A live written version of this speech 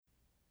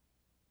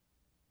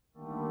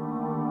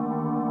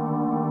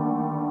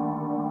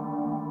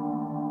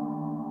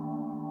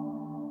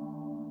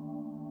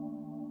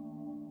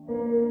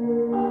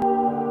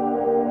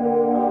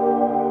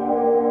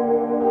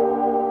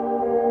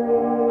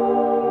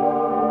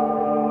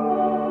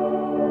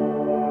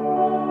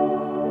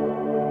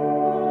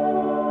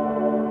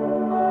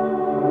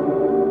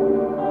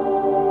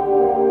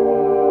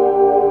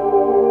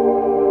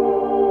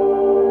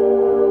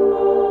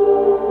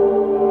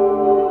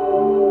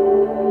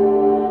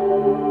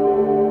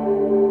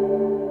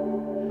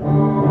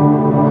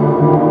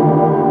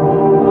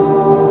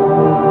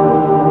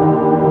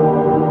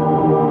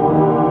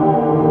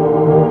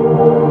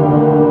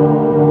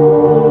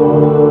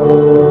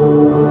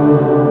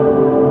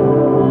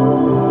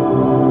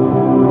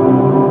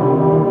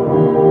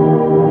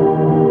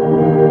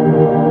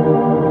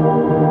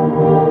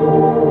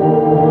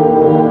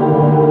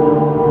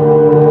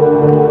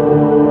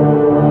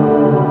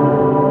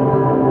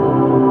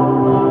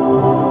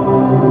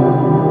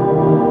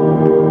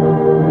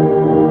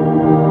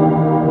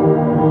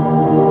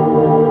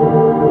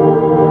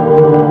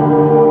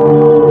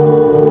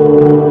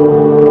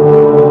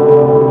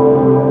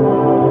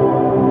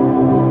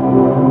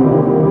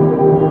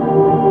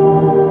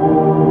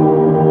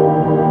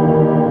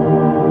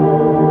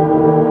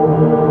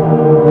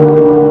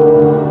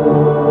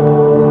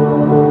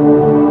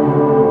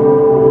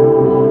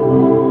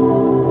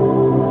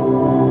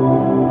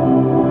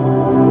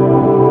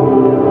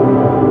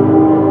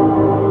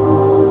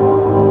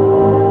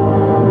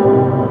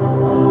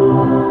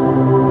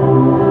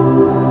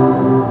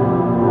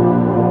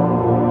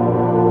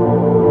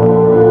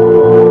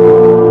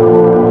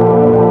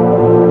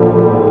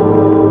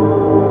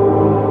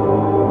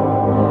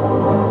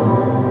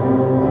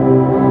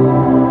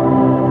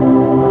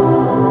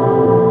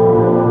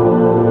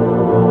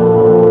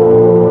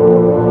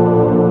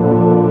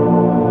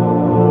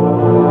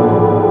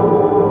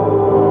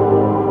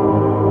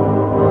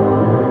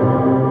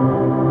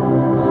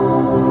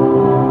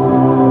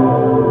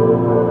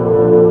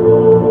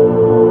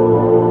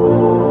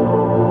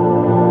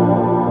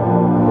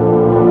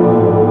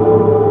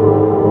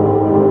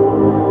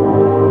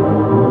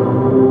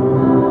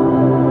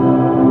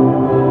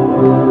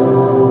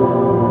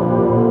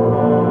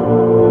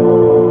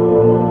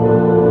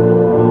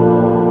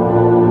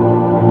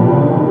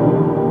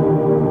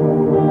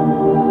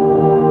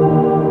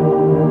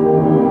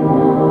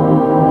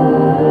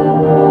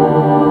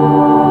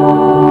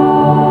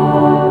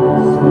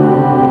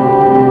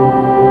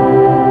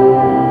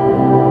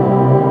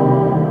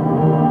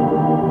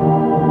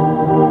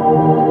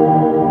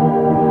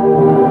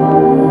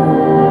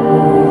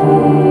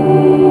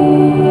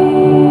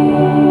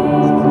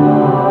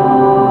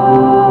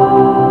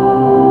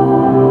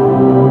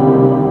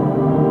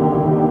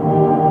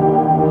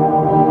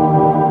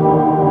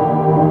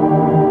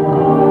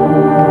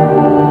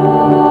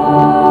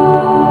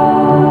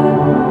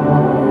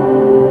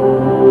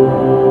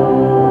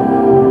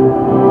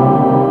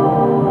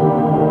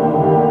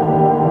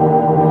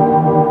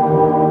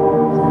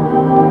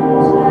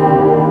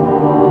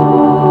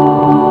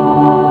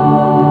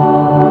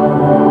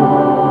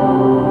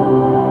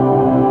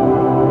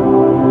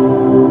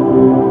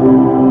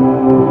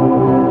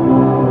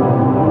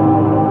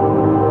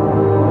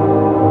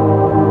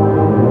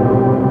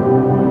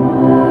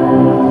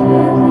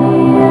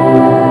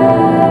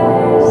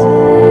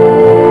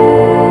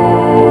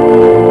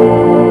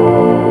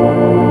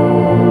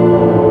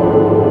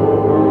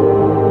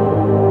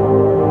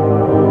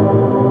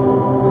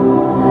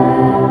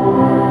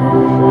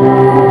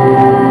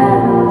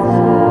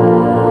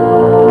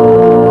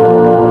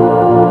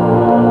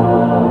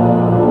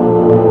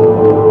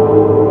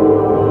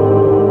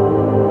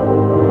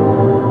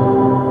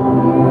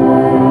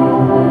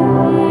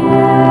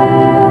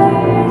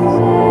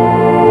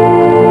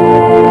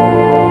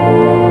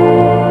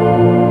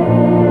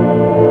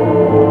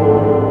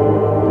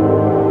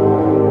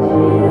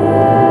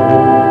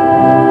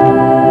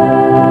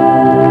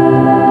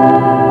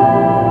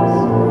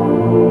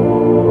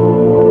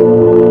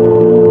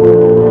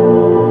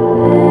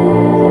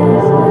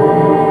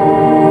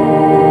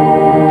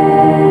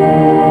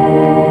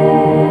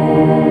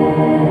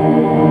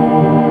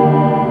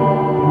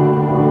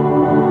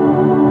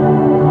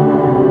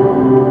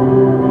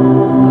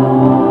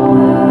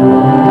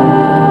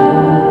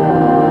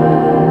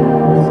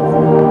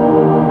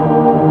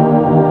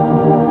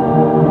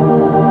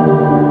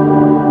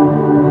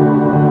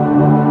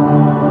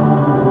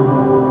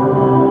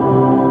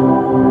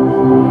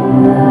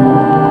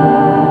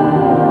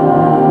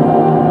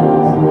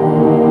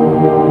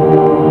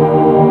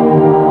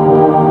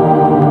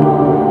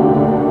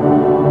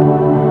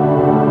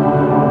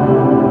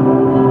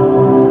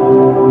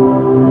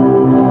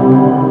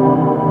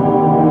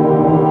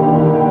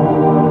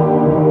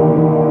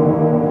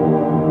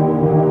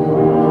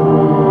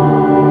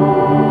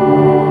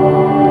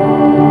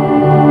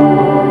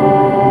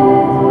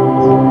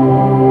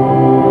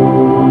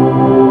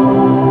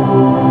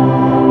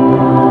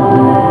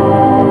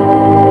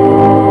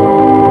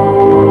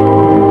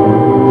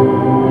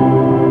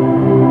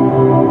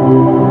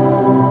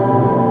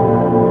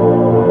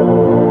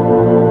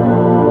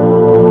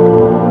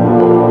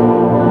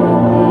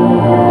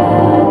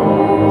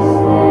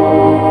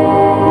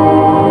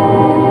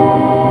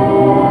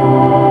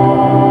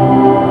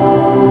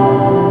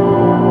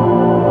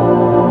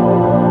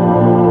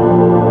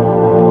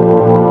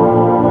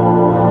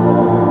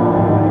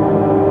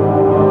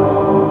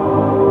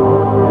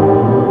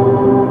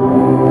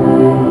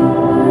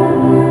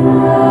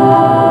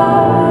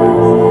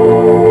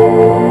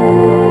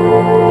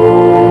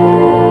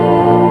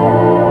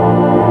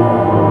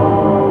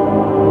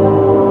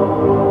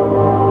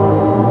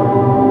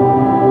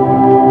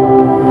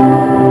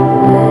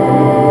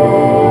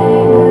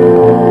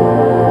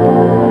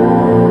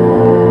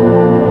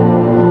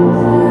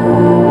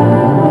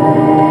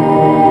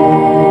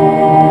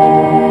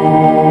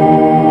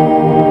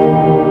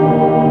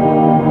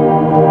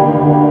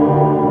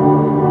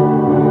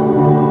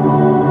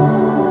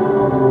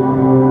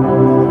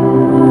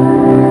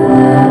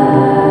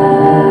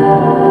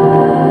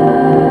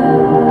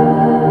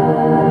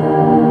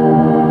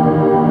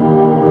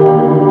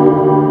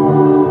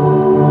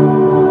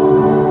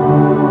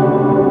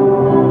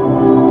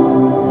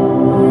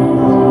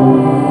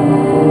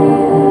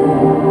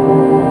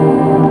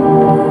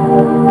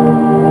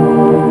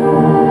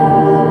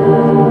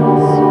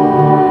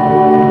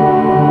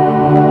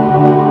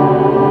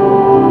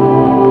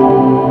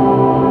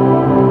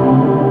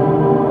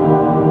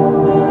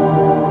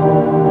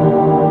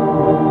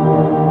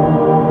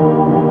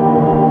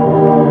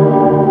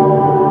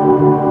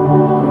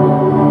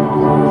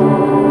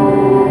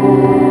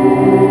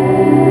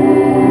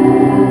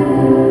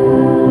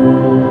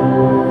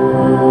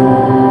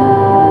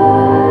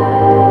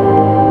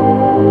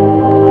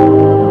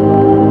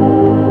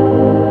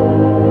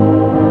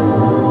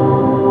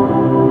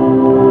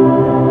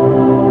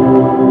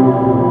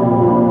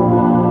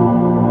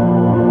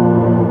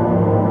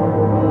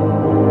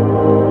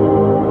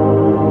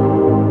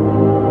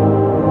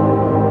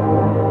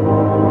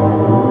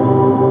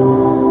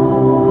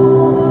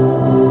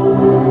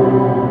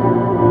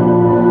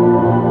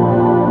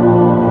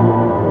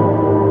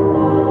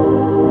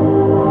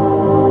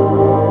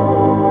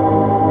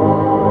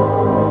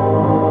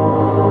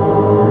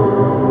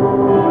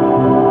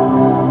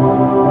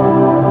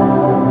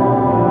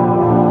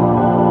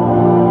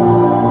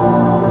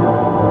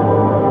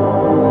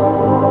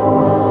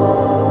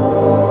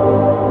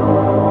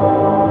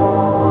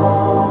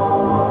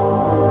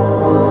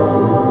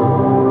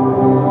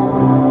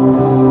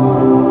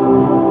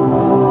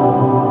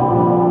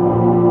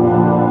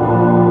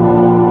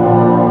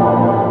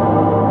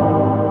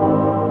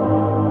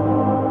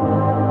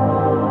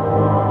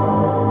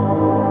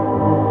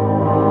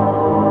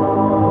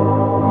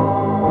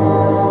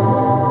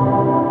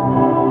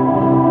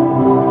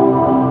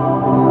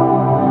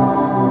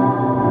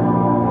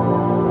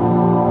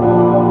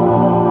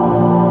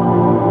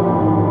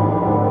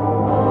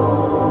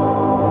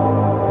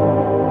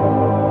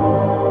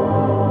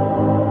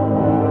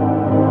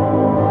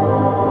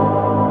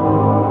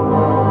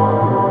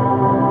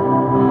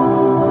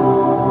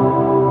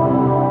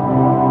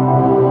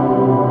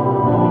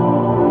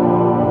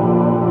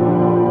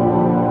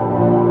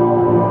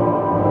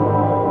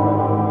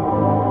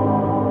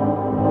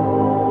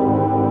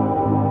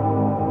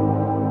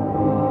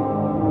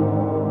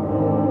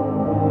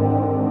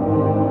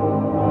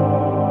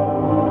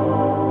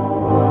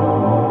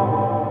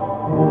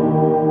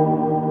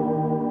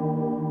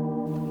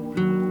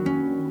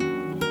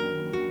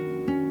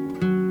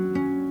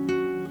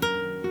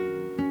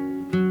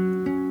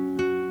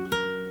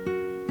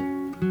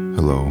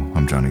Hello,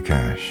 I'm Johnny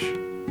Cash.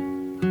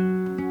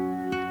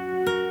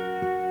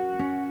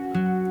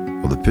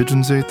 Well, the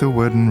pigeons ate the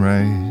wedding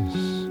rice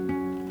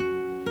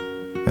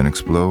and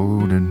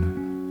exploded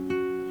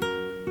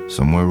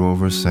somewhere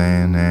over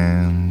San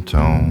Antonio.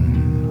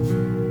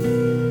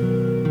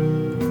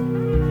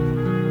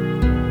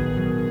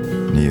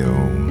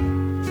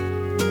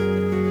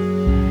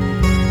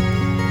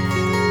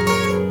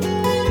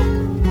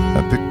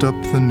 I picked up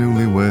the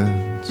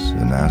newlyweds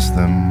and asked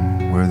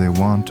them where they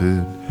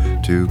wanted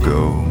to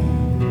go.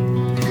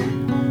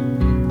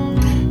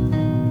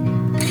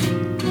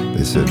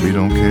 They said, we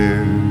don't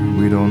care,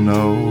 we don't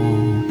know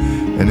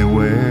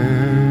anywhere,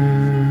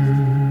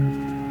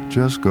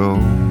 just go.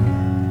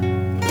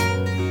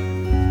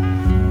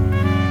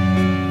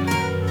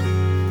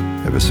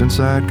 Ever since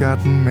I'd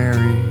gotten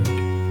married,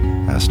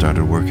 I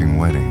started working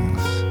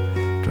weddings,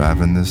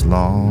 driving this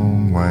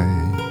long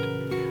white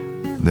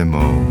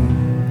limo.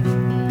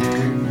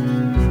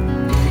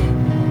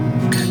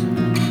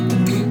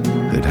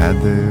 They'd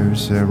had their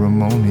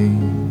ceremony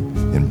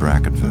in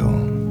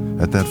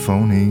Brackettville at that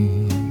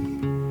phony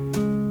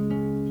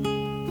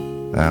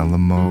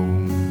Alamo.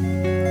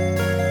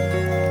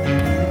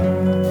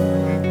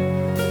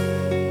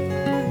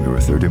 We were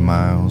 30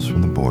 miles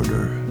from the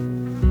border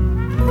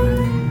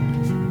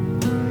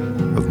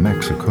of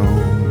Mexico.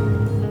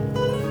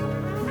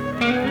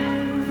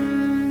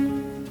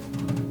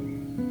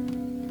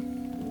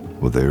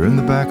 Well, they were in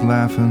the back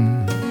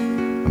laughing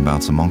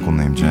about some uncle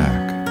named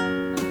Jack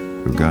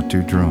who got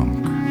too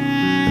drunk,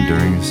 and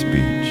during his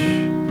speech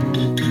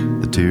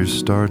the tears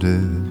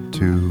started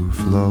to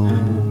flow.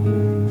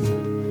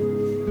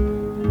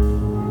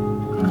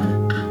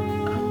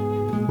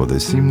 Well, they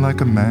seemed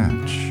like a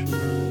match,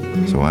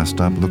 so I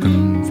stopped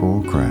looking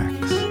for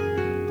cracks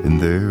in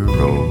their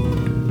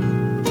road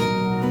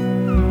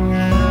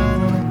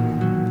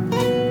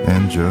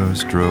and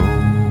just drove.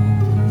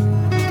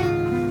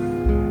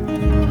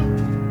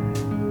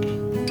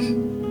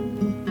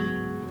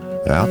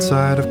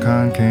 Outside of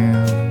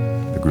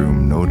Concan, the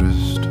groom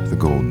noticed the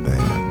gold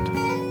band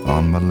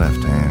on my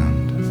left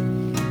hand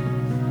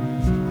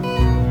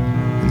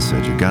and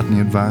said, you got any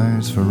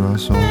advice for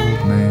us,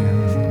 old man?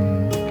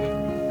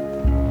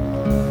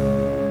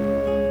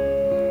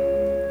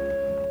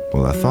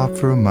 Well, I thought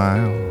for a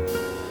mile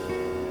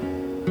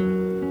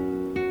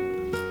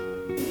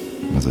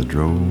as I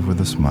drove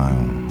with a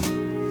smile.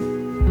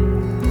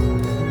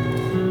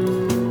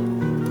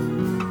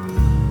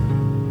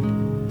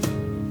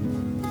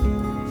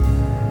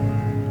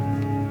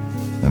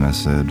 And I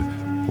said,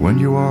 when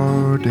you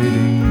are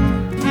dating,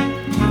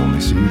 you only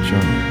see each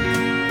other,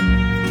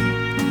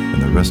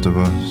 and the rest of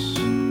us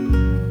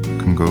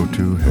can go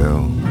to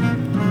hell.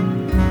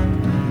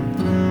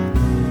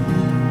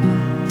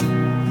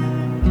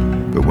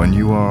 But when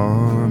you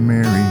are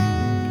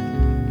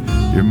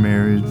married, you're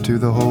married to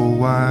the whole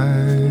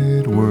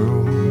wide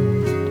world.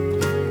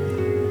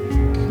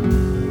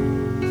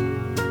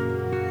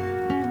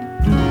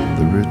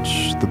 The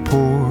rich, the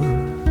poor,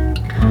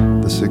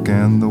 the sick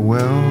and the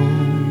well,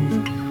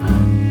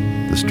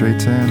 the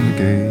straights and the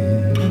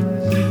gays,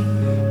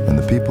 and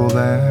the people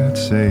that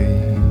say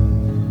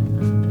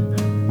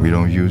we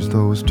don't use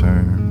those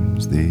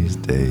terms these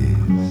days.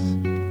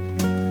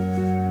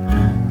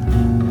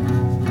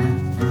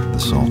 The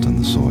salt in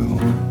the soil.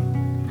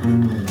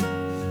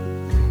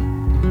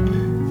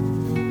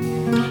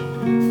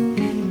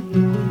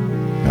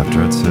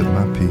 After I'd said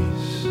my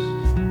piece,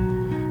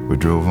 we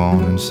drove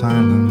on in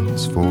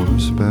silence for a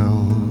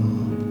spell.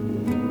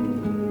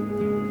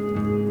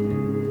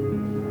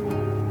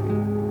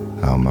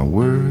 How my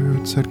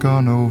words had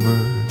gone over,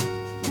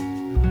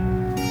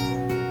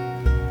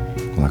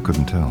 well, I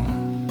couldn't tell.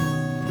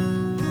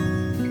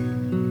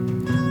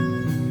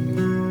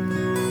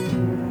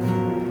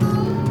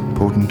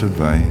 Potent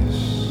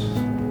advice,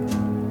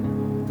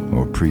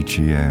 or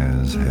preachy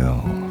as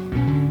hell.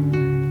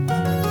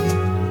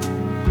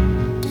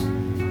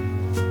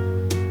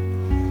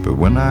 But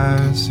when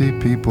I see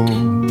people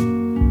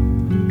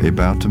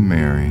about to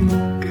marry,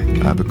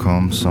 I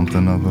become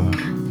something of a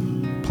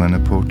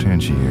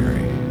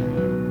plenipotentiary.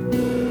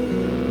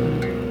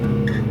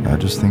 I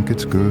just think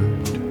it's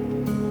good,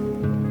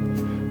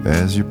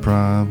 as you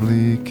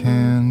probably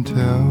can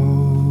tell.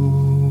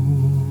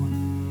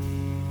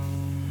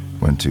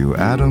 When two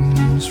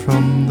atoms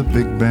from the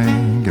Big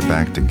Bang get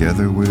back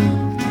together with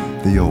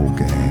the old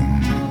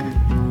gang,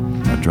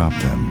 I drop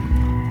them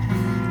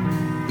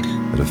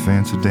at a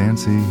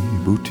fancy-dancy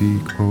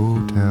boutique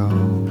hotel.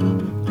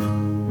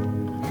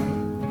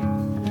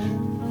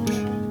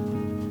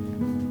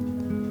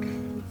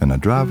 And I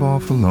drive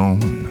off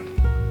alone,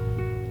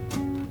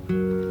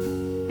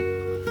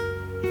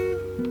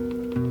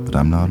 but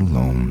I'm not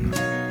alone.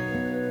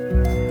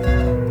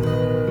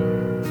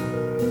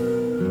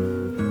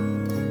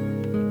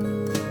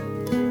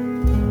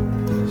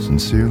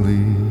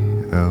 Sincerely,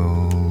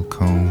 L.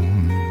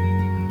 Cone.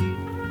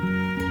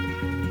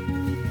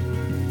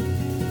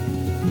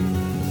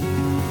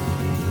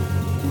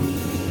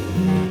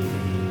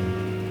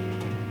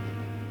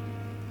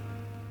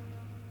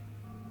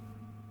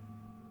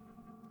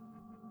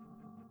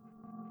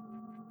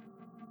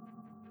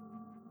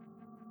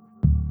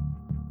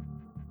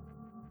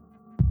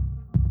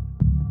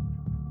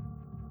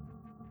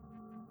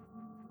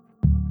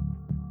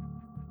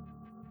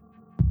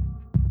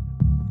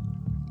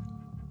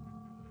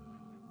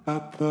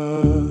 at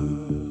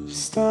the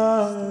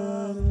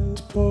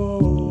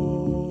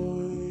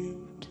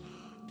standpoint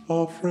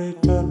of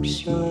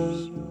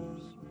redemption.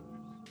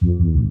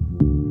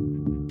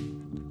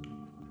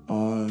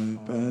 I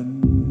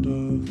bend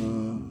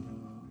over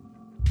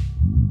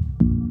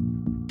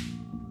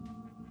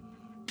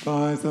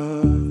by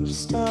the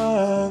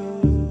standpoint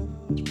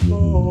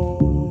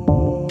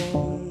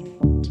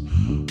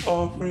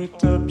of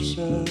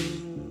redemption.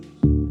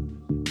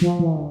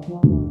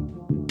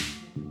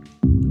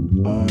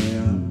 I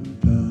am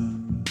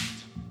bent.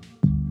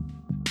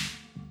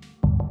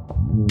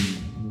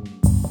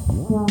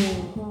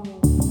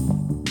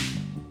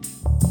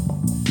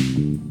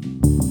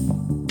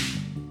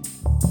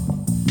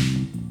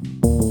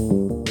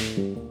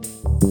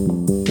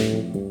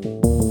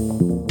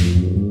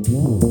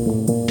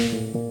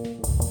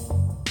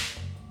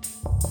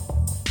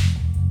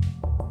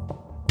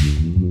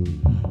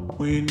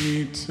 We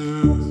need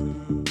to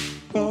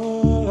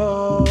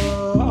balance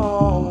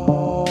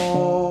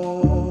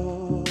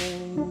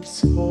souls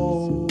together.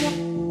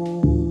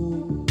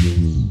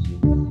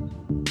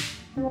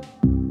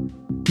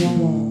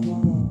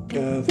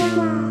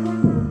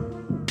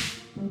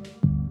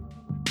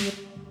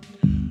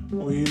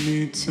 We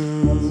need to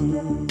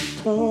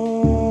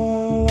balance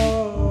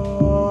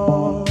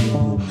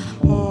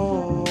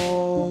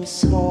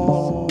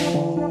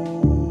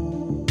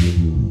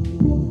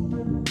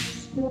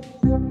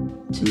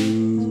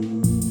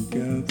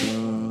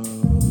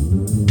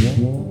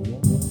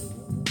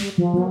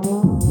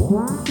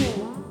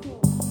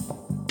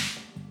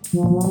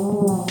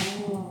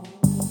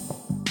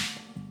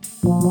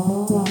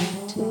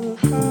souls to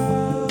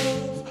have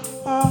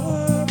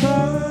our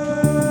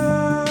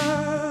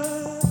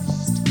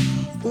rest,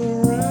 the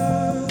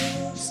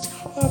rest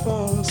of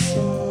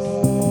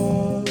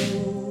ourselves,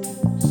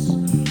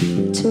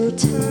 to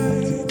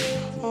take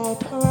our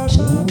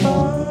pleasure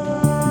back,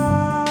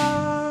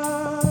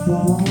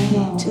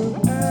 to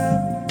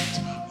end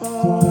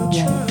our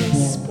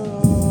trespass.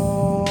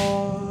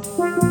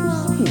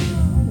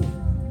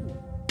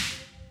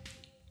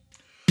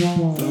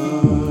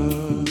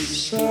 The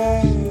straightest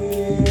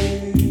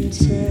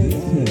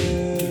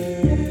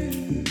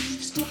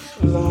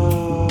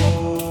line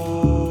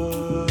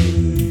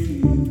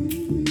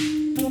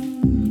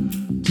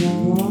to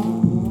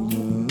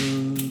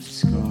the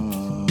sky.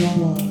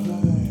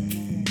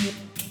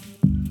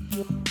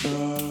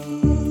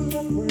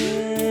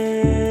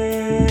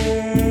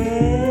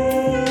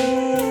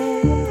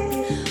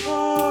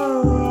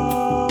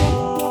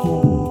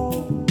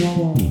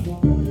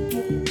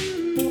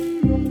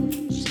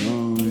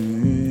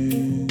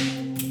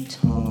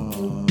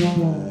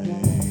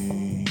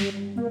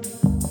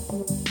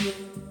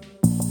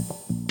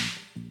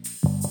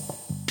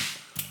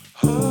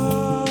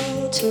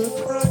 To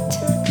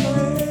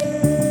practically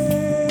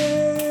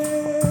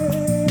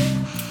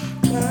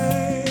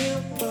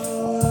claim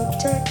our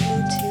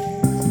dignity,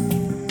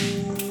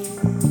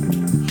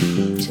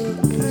 to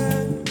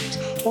end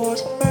what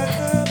may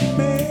have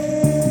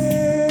been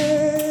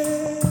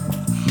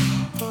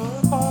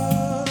our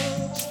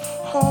eyes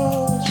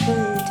hold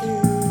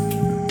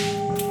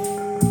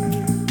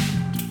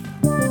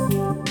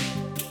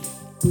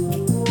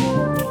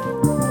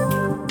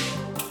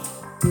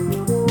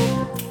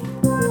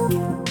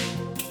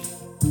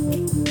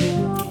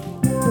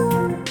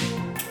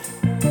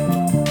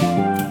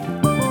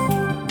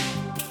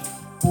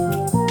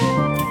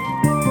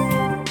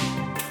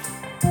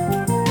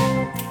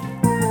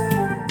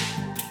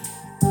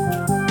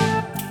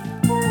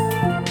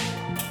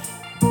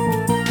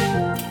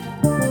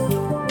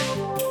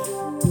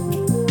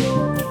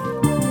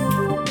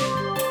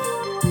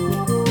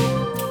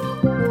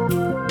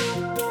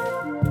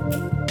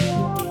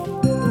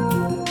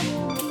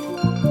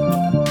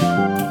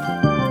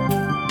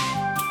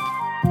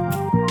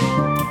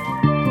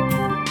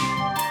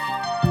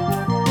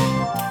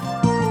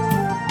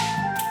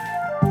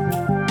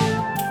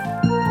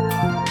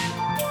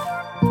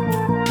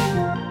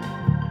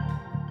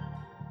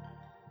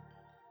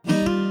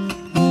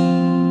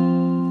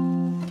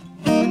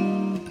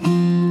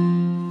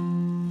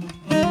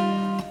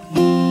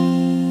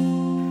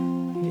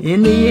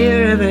In the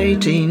year of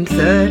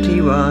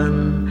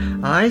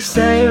 1831, I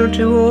sailed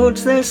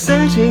towards the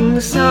setting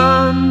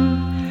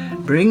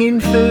sun, bringing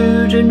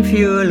food and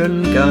fuel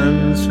and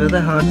guns for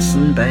the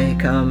Hudson Bay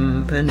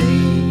Company.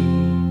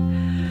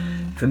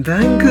 From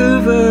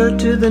Vancouver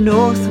to the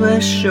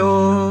northwest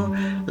shore,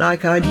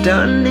 like I'd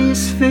done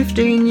these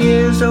 15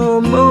 years or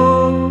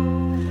more.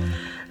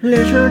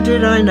 Little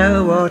did I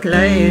know what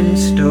lay in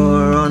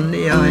store on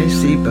the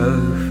icy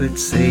Beaufort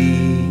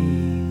Sea.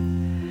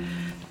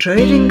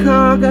 Trading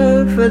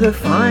cargo for the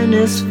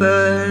finest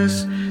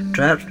furs,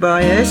 trapped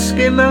by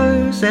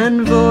Eskimos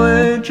and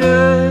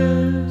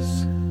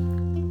voyagers.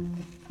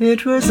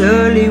 It was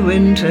early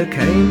winter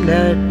came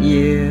that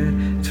year,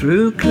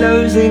 through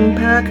closing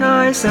pack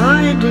ice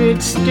I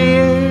did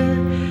steer.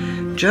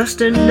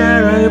 Just a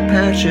narrow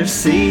patch of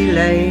sea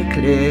lay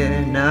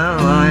clear, now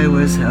I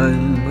was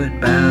homeward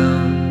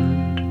bound.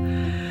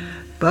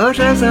 But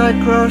as I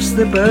crossed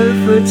the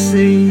Beaufort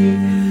Sea,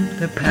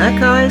 the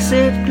pack ice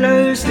it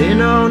closed in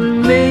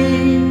on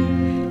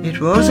me. It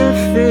was a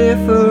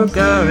fearful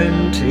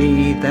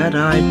guarantee that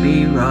I'd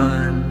be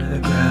run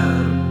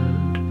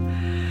aground.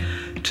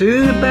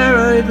 To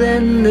Barrow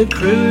then the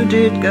crew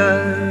did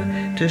go,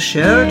 to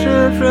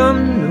shelter from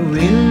the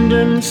wind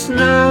and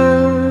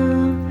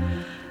snow.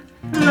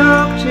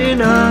 Locked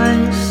in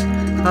ice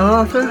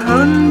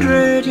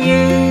 500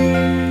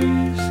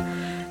 years,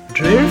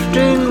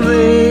 drifting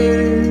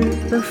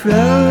with the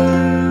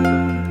flow.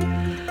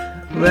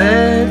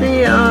 Where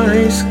the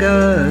ice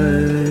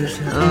goes,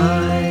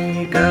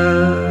 I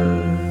go.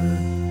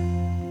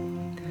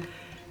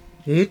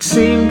 It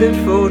seemed that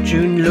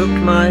fortune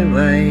looked my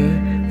way,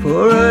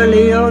 for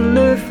early on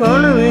the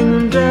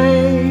following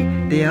day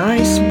the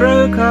ice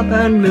broke up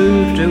and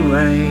moved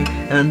away,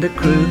 and the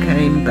crew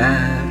came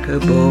back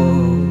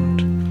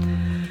aboard.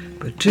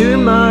 But 2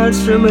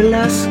 miles from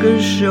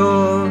Alaska's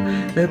shore,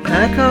 the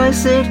pack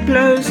ice it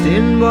closed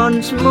in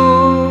once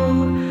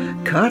more,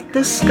 cut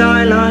the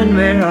skyline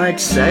where I'd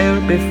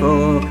sailed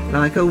before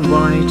like a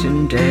white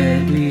and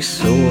deadly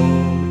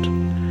sword.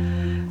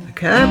 The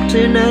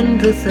captain and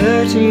the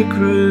 30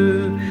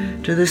 crew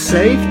to the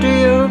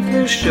safety of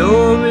the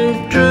shore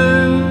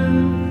withdrew,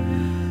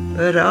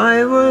 but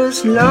I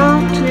was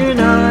locked in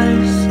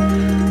ice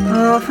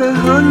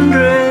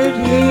 500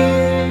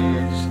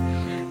 years,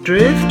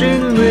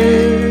 drifting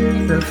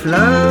with the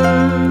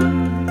flow.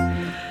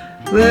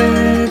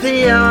 Where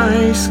the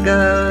ice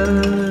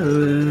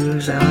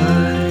goes,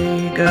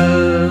 I go.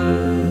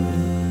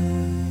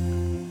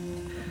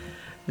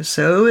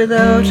 So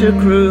without a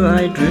crew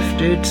I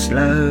drifted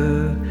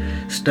slow,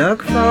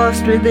 stuck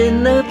fast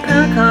within the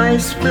pack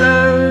ice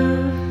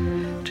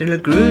flow, till a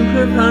group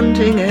of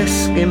hunting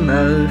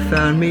Eskimo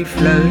found me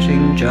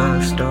floating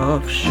just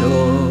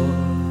offshore.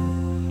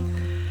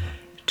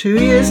 2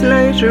 years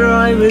later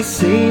I was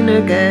seen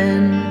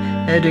again,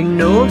 heading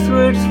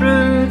northward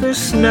through the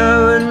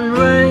snow and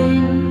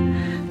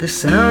rain. The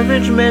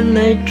salvage men,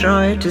 they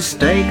tried to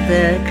stake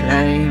their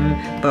claim,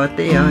 but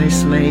the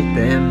ice made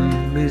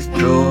them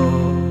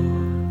withdraw.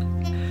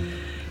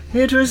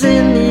 It was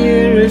in the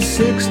year of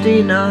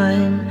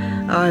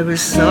 '69 I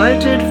was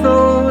sighted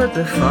for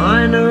the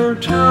final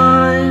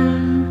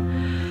time,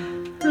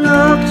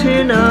 locked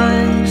in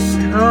ice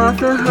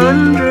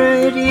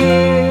 500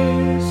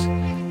 years,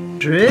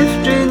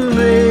 drifting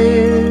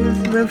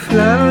with the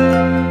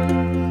flow.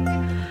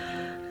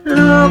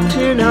 Locked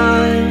in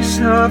ice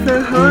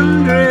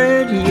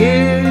 500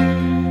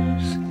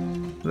 years,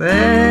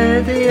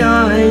 where the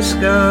ice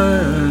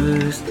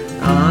goes,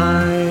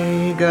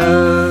 I go.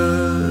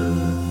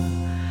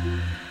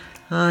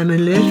 I'm a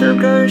little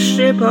ghost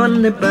ship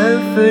on the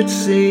Beaufort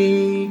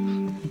Sea,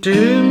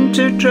 doomed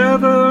to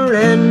travel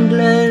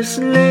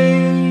endlessly.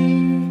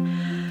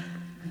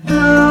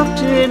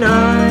 Locked in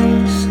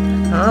ice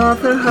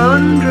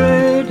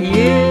 500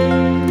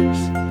 years,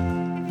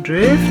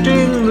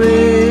 drifting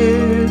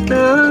with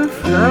the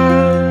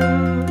flow.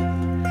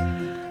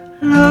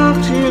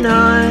 Locked in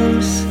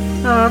ice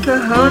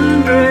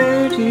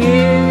 500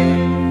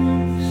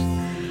 years,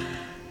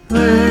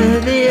 where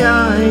the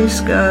ice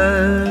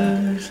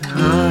goes,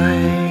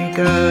 I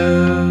go,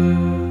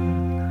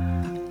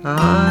 I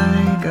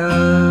go,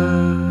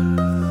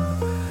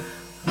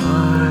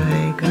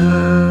 I go.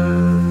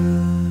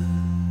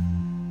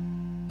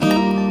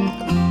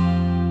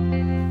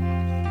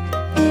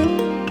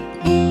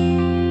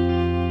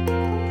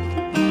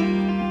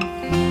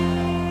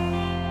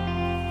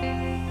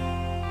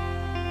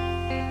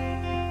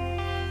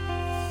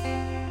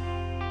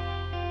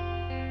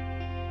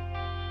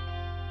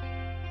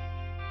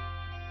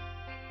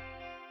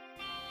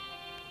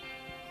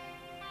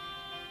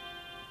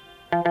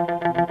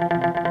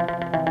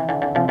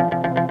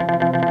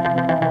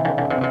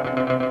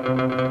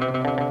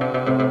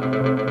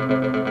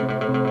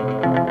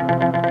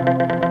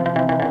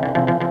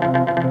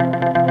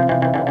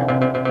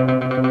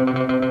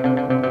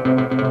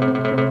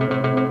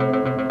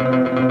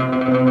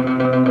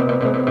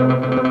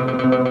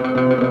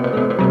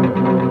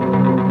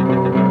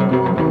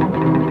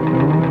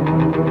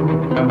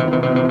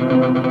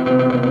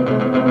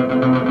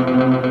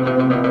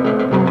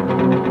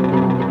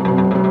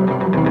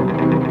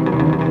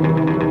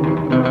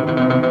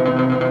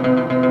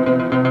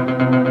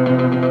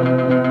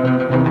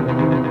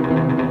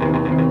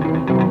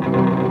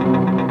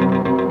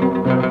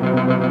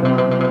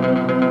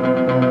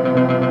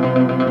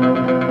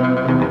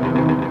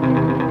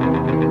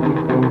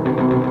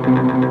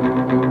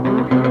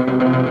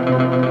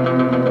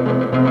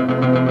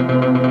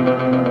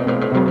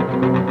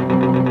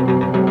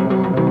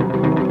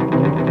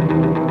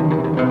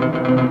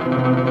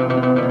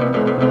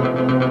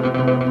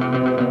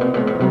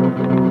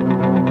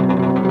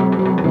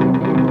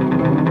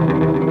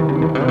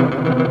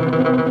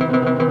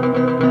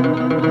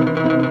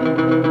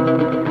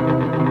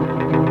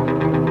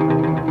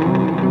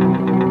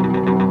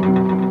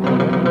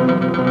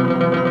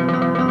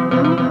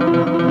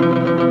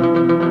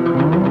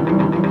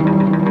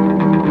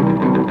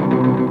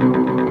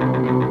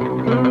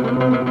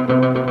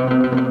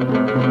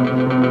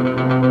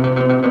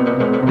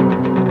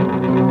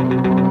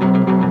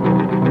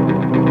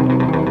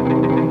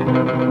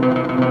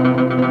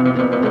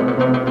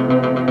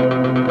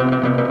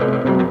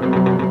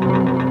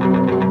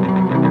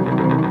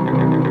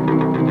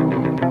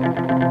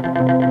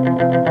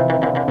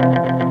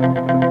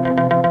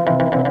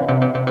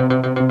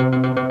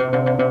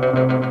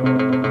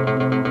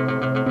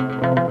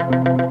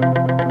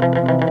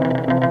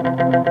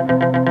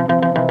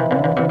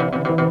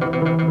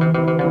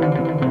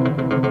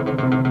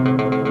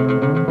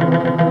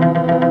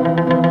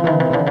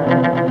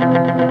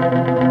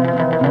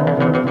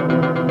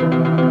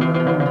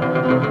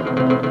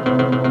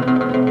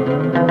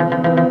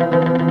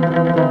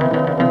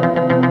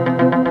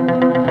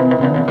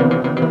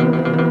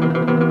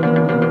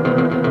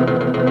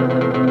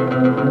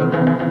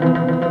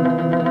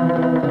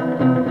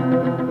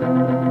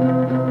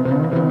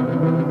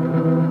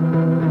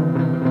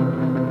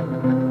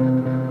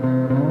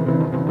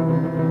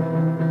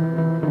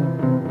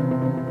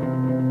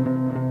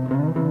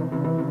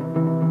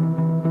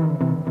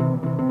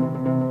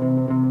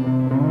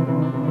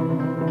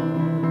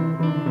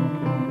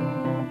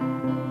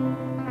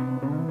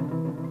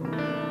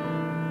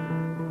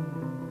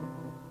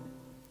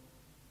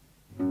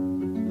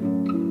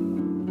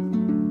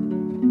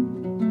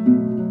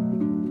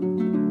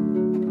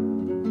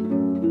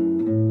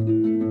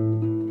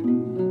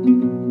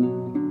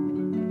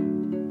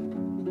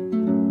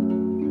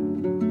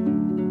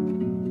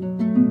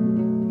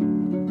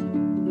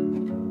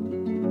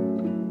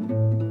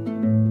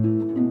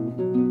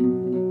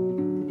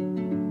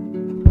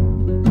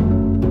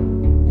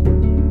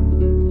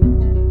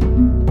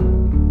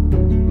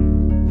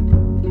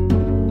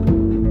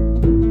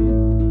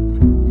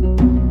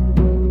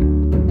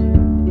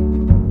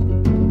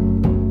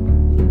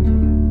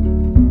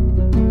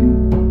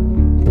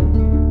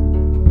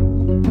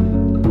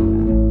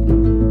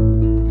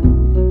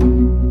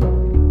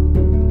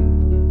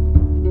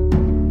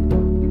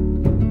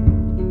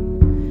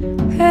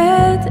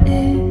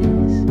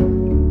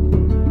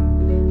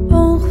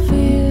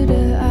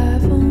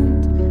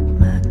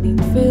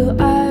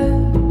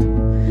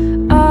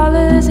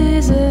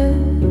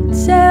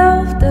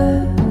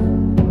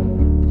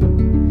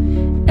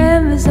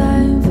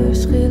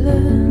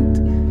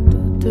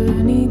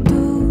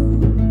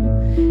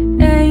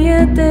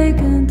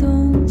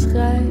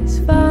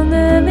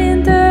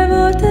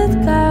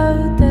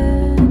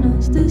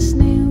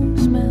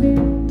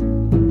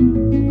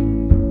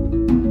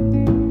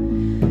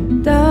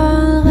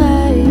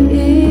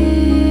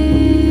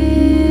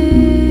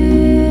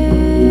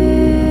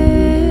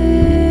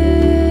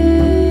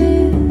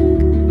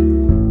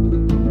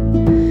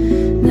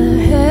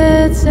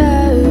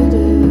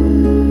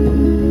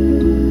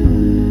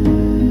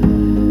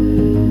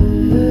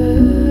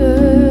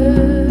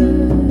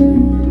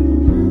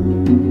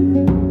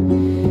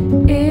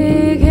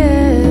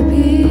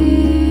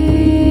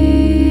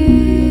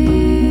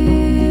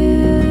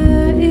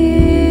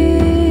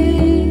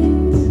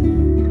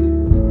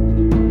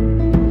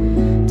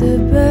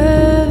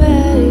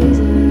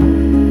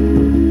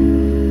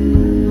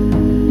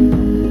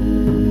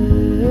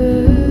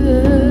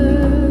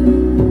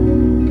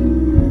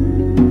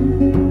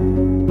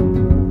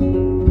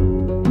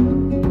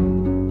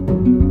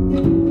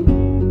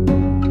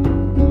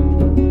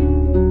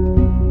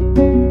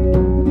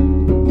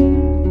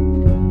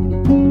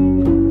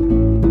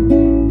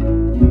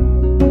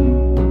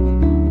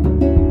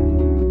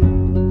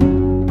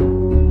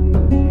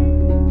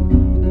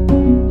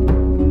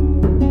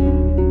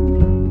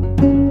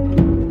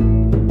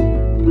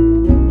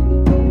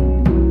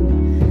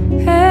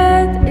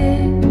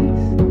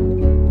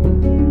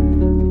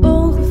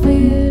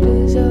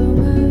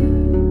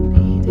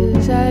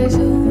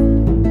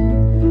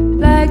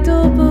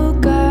 lijkt op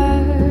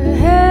elkaar.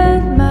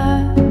 Het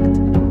maakt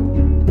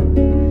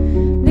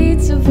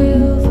niet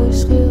zoveel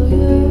verschil.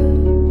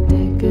 Je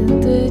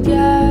tekent het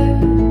jaar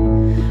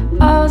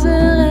als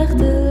een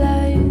rechte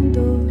lijn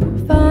door.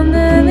 Van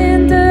de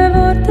winter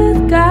wordt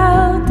het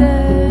koud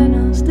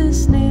en als de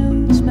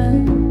sneeuw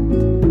smelt,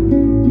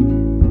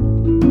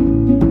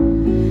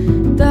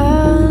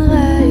 dan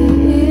rij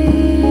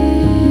ik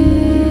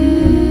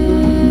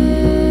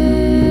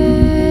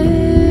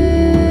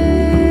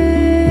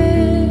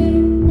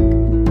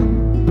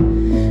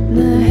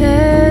naar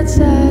het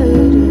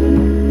zuiden.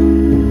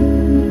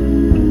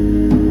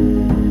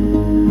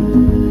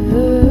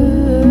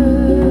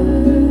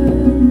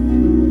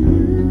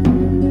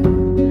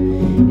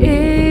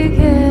 Ik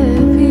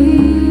heb hier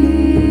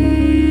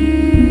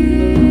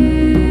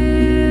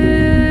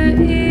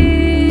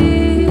iets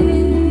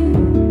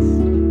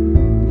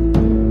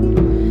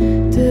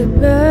te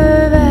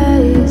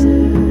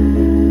bewijzen.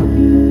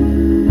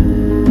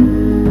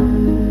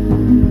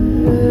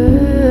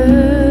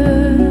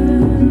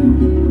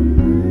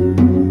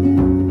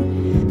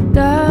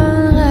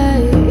 Dan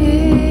rij ik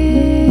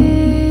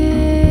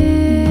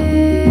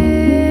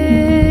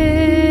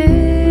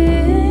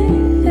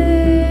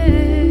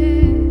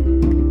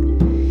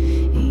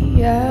in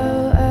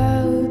jouw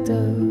auto.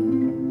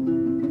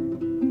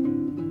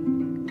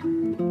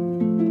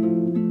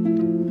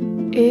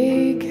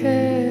 Ik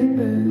heb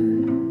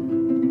een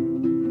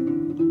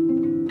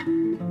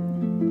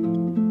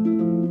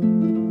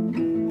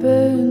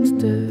punt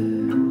te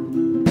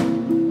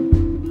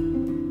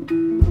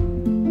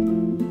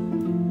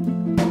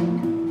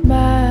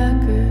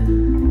maken.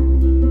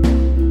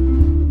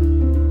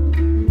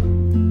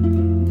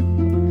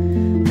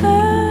 Oh,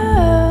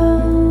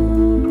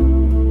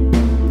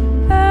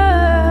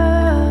 oh,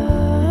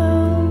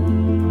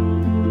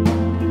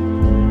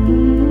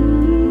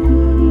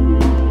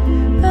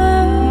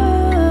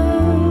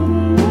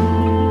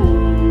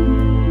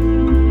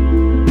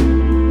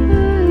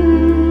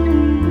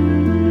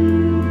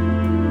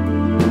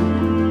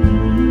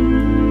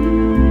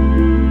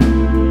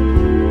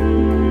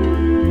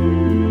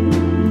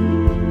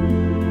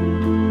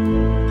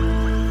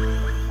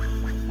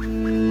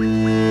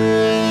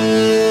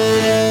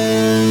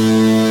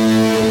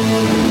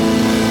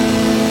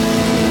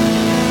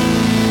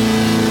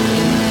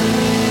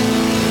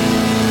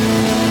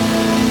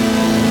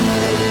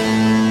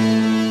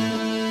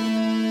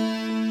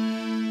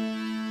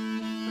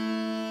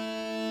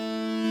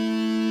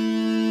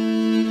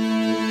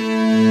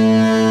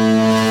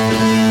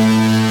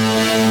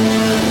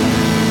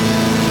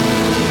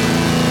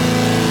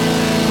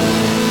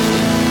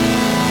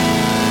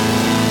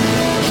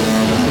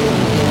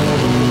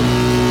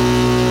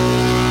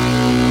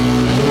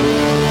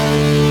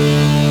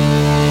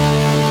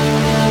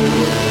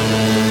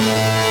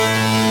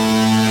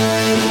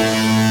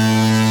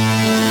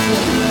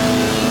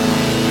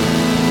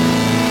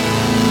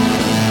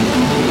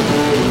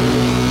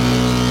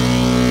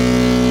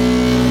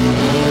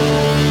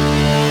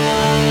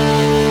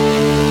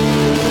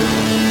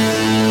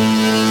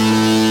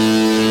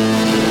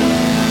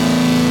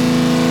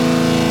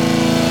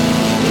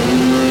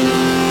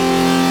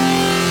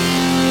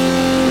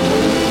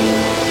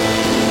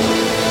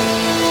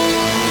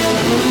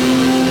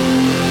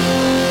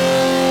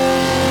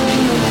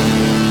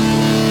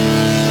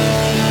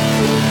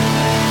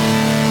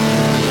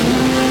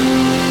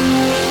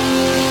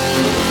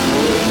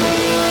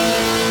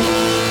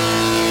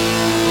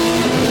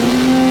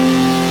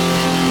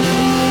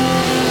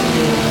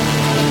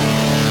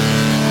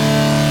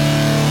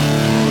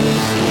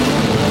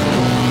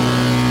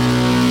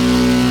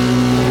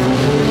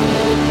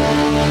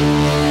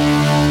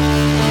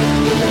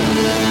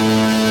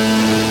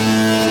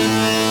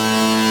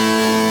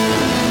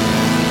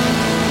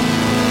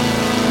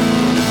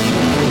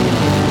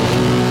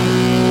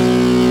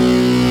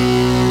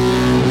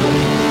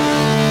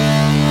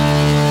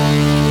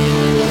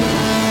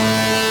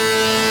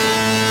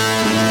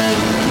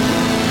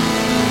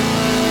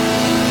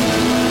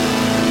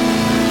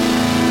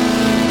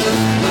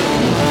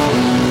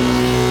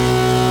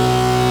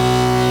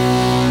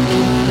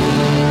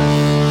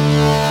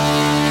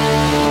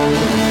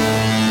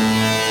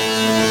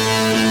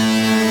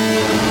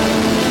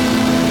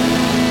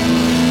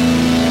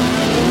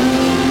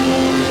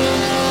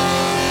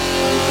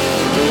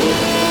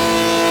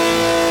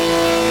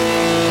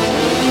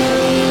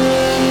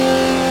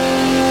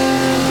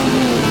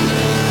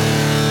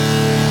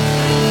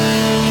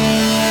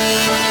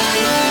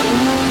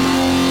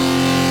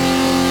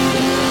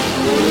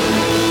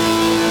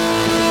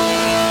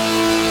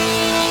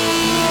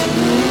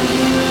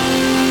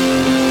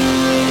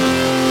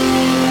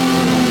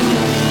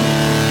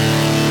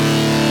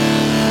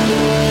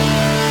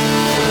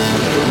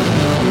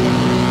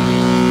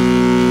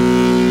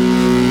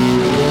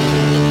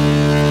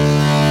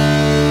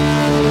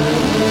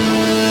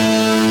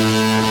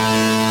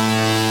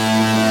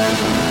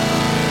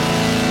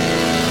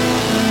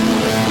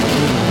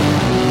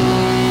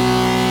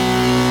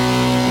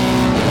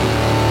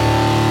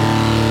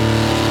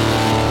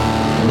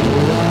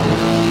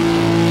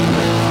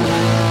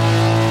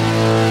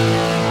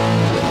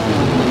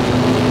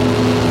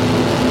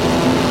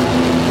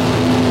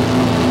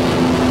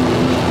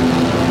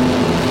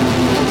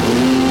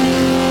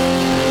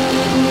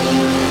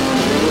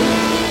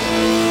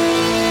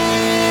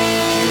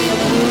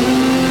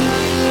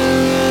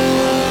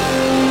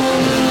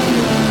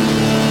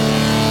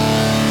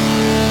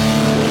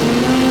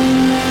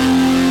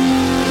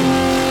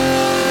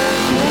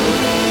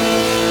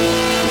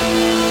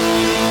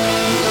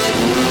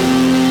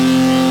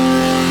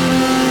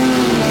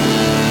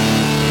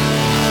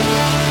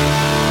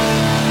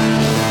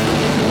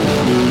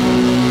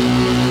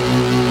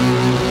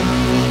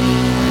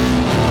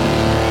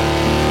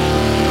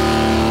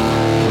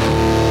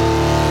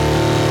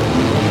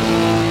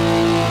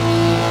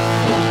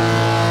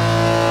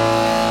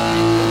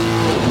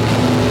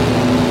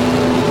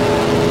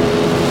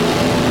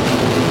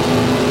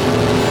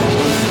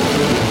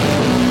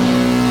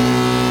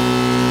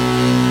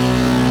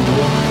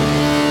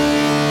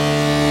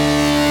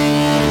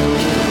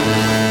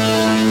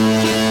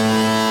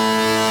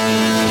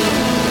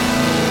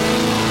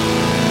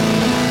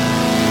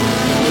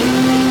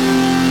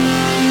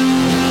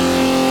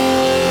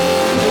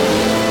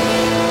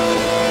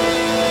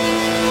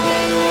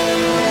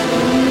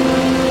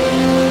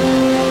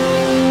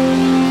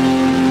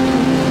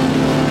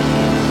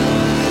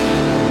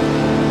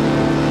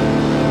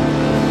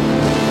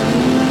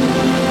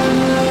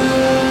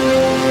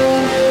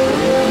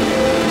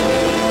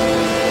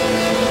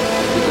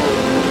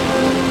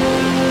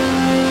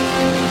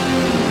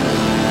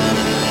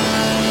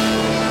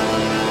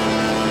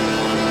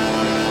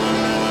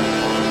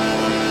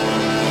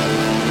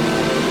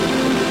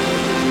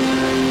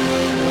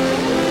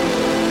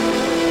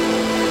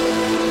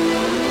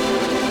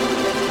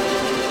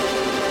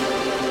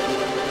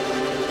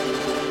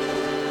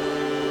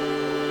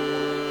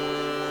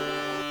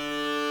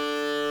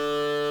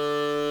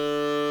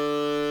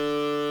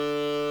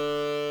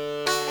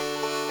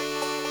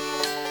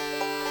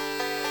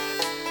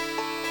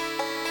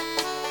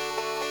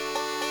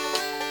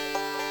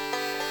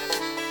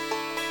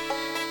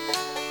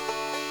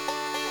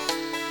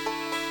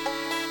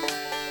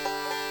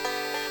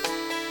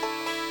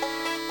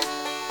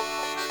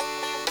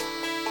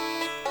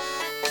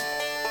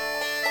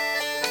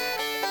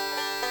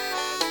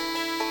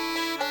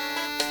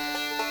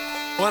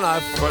 When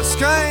I first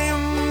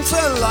came to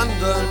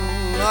London,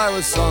 I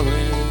was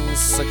only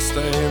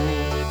 16,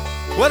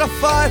 with a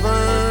fiver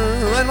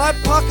in my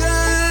pocket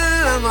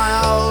and my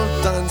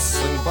old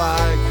dancing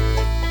bag.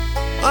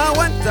 I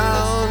went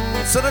down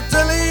to the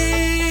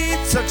Dilly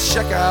to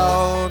check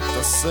out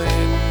the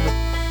scene,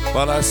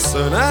 but I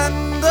soon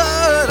ended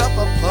up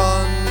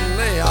upon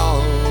the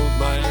old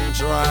main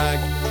drag,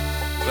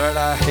 where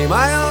the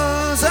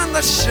he-males and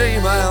the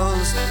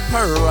she-males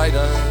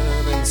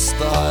paraded in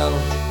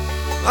style,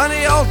 and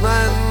the old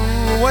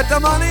man with the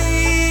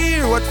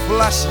money would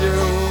flash you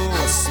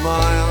a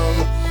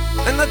smile.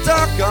 In the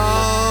dark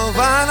of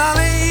an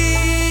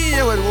alley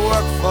you would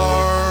work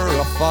for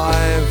a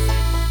five,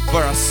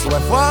 for a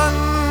swift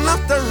one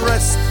off the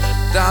wrist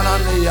down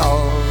on the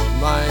old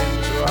main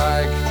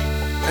drag.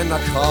 In the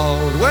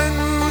cold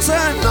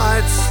winter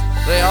nights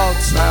the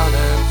old town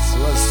it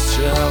was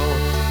chill,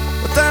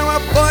 but there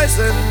were boys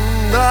in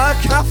the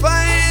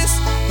cafes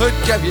who'd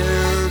give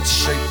you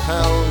cheap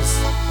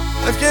pills.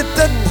 If you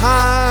didn't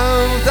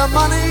have the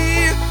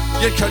money,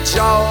 you'd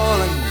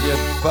cajole and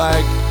you'd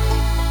beg.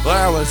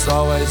 There was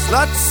always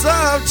lots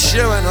of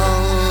chewing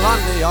on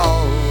the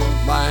old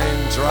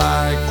main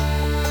drag.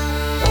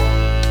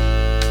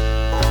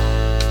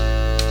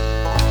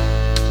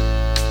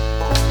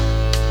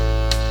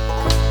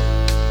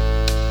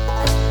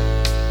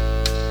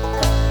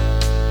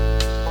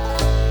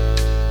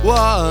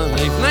 One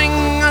evening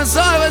as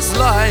I was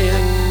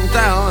lying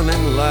down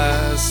in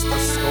Leicester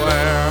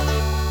Square,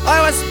 I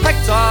was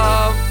picked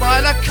up by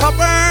the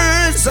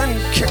coppers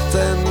and kicked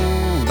in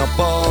the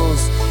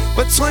balls.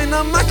 Between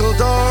the muckle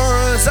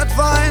doors at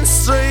Vine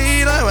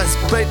Street I was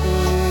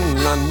beaten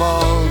and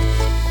mauled,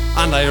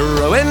 and I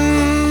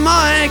ruined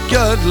my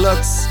good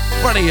looks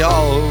for the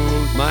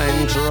old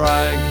main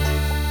drag.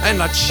 In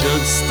the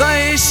tube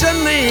station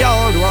the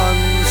old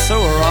ones who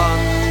were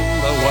on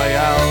the way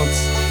out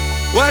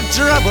would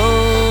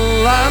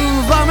dribble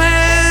and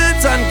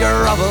vomit and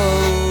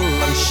grovel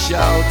and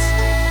shout,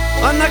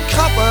 and the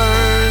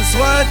coppers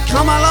would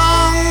come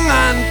along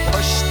and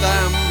push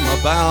them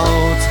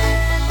about,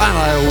 and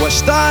I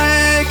wished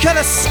I could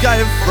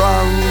escape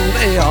from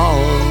the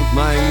old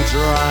main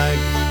drag.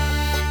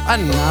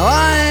 And now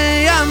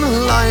I am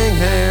lying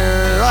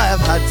here, I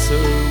have had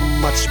too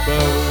much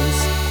booze,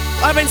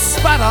 I've been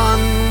spat on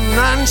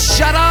and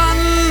shot on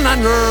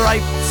and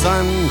raped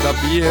and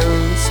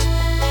abused.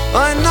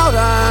 I know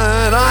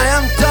that I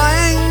am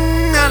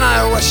dying and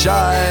I wish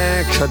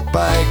I could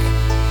beg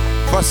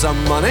for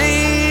some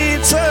money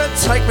to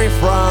take me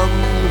from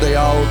the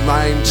old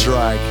main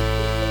drag.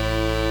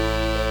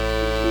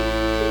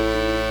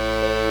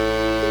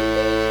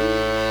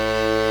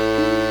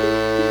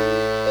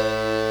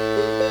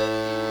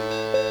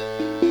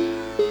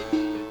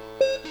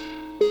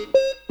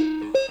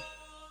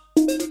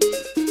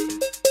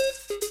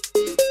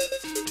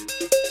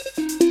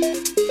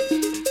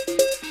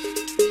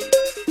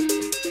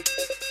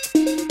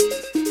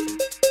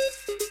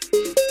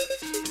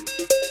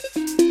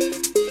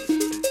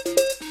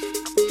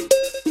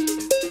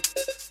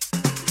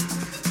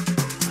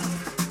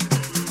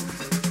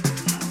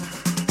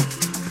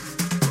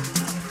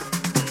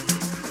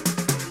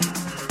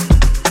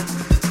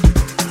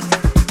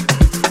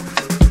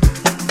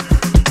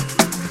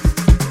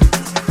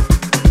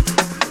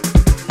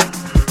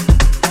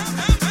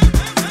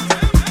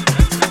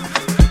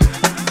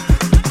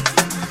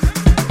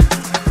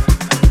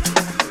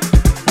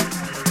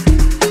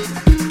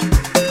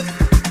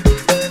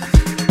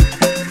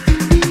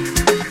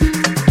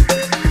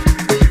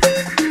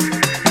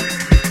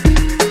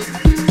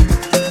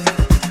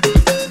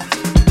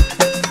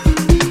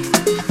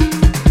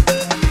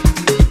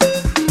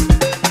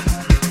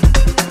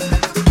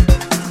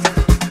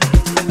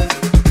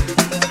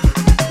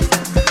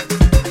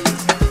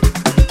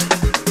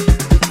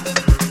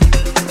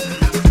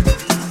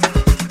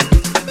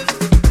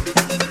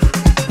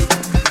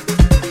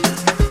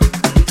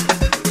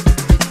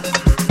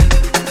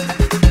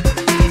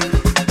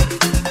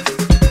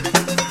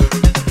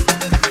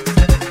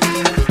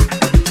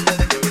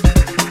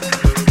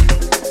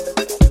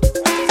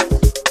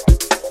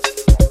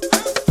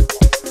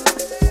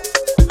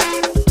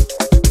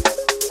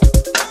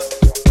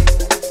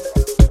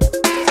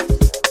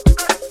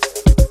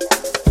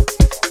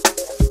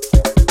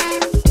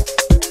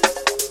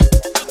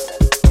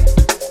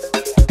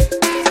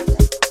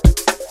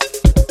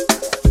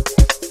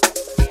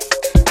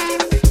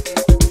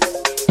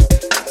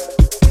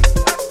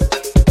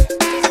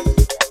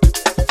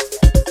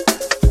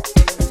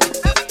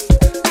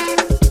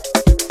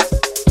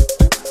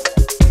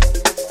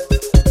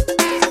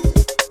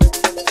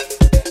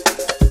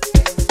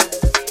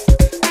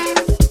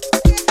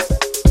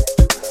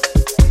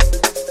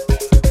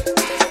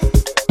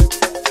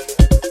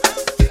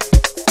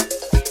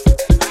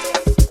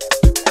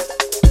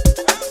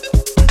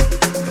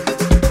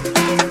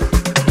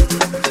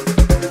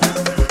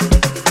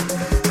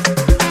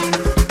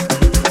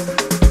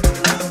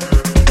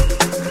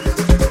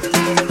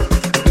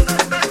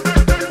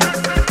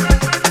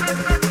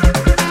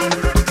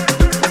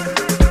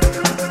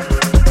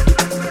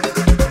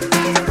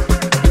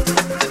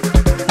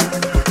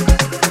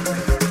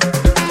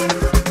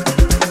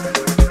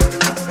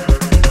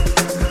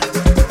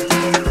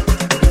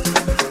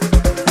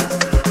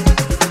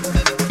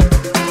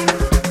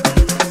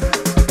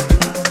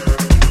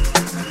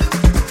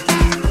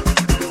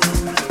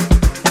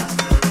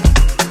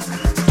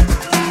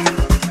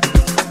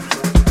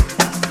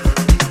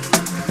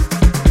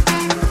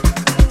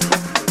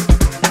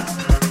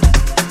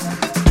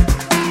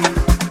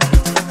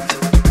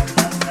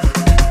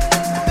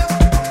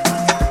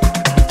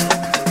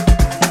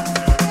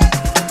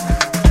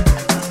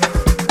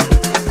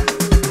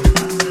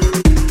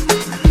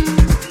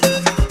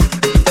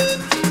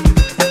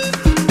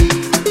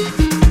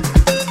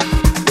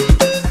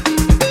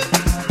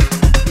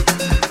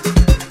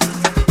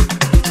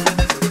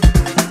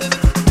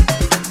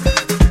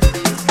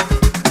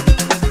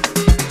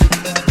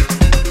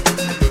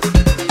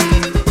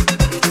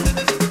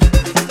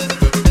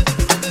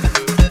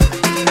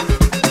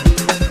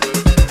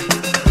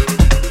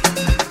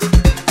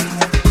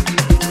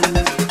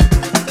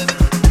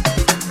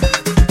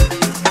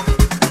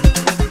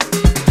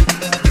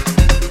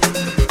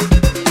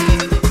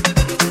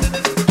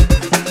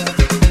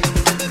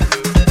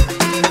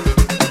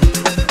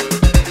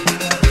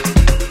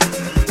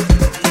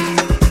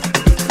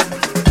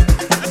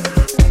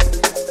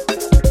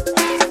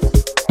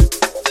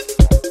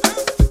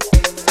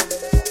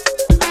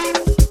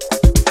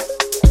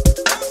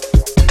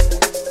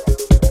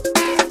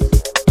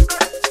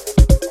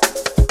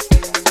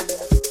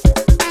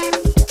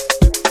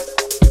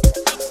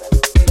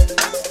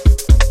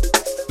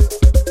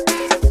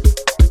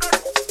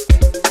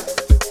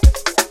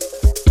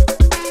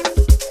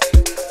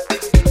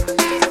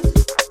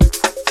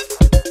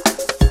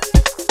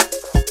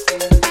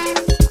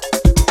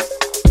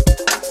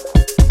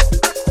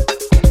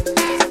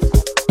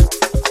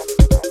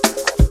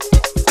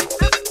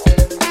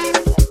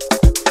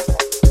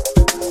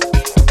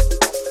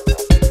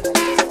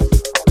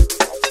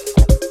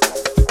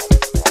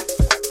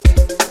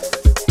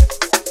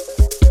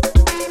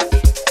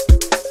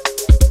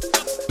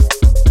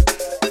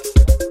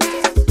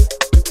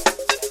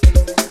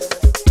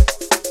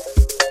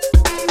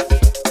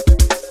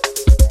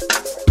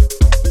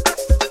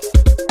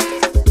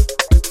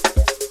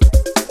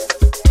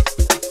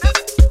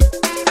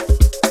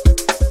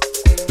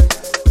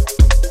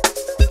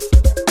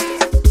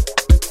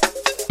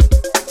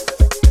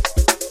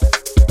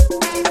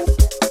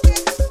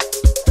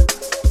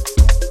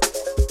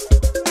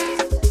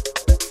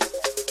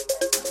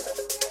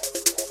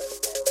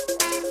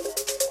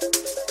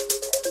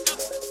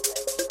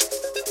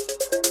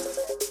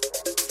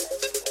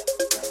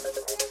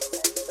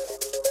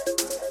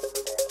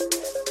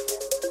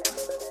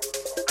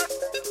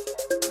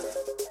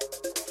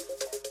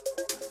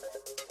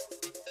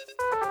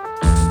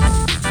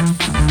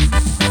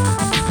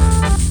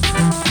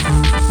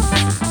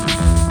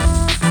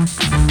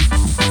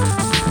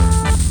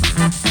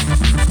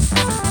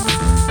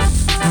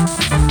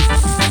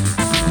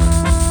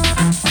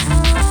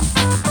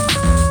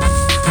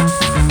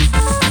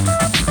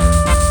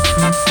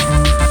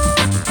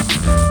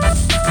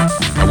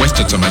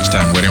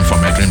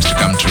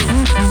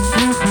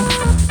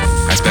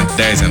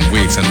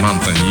 weeks and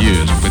months and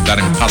years with that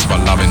impossible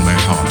love in my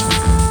heart.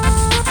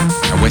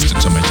 I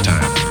wasted so much time.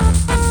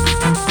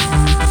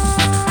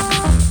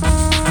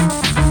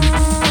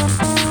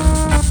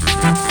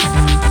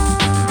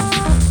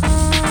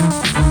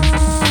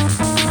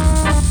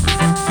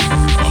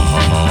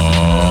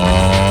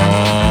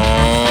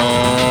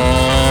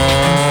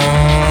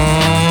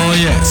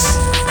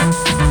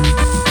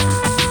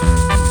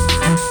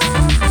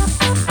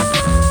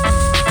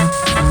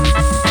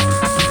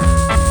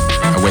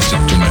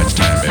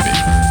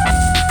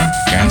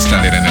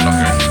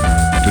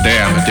 Today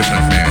I'm a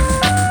different man,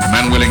 a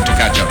man willing to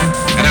catch up,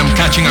 and I'm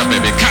catching up,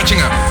 baby, catching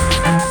up.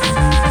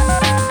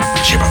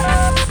 Shiba,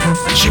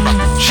 shiba,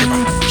 shiba,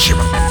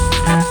 shiba,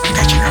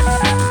 catching up.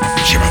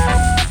 Shiba,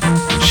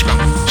 shiba,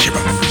 shiba,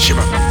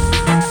 shiba,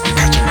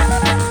 catching up.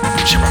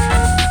 Shiba,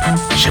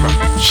 shiba,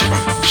 shiba,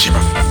 shiba,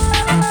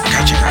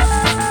 catching up.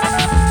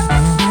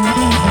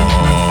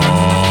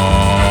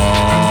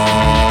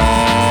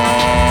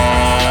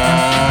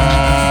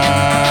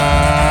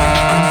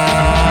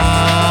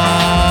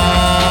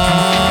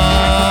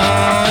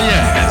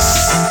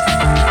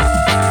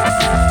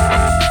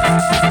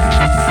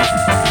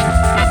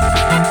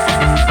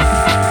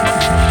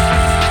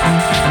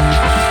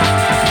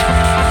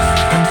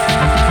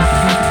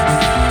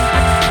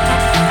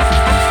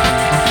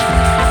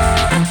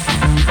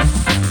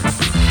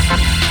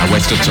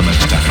 Wasted so much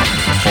time,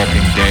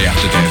 hoping day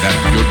after day that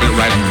you'd be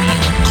writing me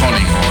or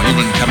calling or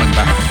even coming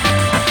back.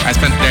 I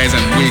spent days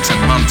and weeks and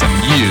months and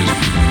years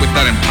with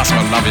that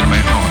impossible love in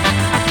my heart.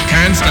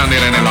 Can't stand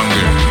it any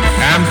longer.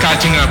 I'm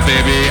catching up,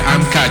 baby,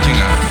 I'm catching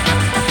up.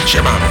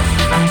 Shiba,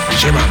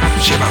 shiba,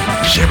 shiba,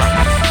 shiba,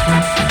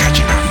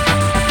 catching up.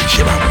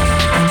 Shiba,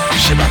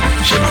 shiba,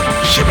 shiba,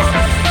 shiba,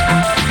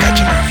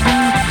 catching up.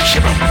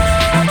 Shiba,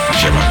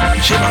 shiba,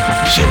 shiba,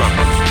 shiba,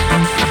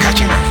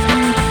 catching up.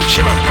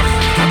 Shiba,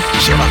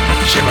 shiba,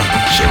 shiba,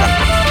 shiba,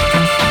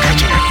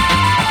 catching up.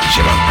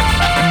 Shiba,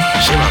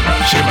 shiba,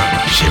 shiba,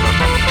 shiba,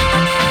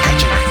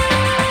 catching up.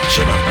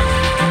 Shiba,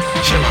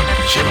 shiba,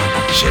 shiba,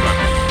 shiba,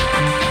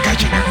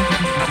 catching up.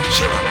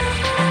 Shiba,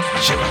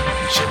 shiba,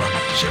 shiba,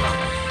 shiba,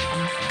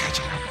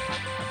 catching up.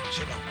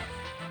 Shiba,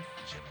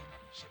 shiba,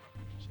 shiba.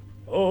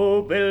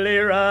 Oh, Billy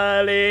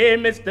Riley,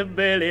 Mr.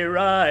 Billy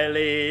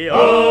Riley.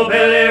 Oh,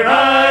 Billy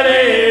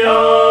Riley,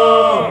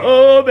 oh.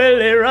 Oh,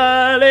 Billy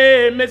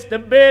Riley, Mr.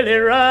 Billy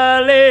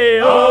Riley.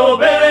 Oh,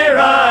 Billy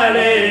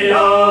Riley,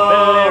 oh.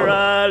 Billy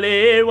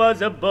Riley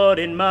was a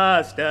boating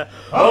master.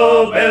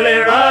 Oh, Billy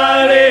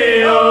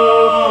Riley,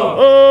 oh.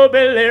 Oh,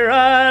 Billy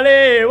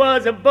Riley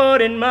was a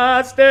boating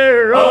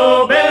master.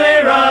 Oh,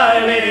 Billy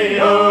Riley,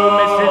 oh.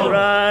 Mrs.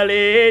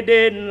 Riley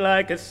didn't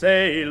like her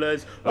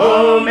sailors.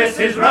 Oh,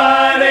 Mrs.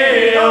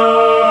 Riley,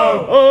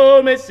 oh.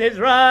 Oh, Mrs.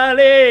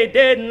 Riley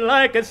didn't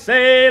like her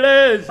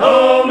sailors.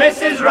 Oh,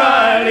 Mrs.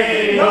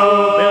 Riley,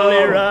 oh.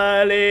 Billy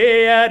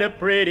Riley had a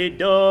pretty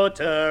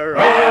daughter.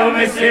 Oh,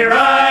 Missy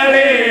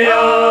Riley,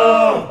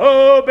 oh.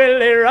 Oh,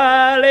 Billy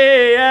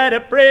Riley had a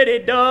pretty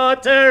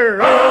daughter.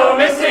 Oh,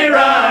 Missy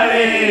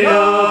Riley,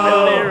 oh.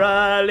 Billy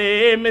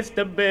Riley,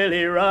 Mr.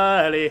 Billy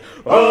Riley.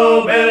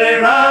 Oh, Billy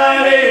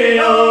Riley,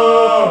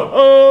 oh.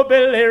 Oh,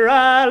 Billy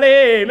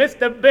Riley,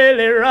 Mr.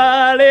 Billy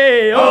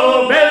Riley.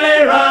 Oh,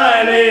 Billy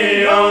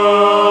Riley,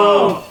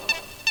 oh.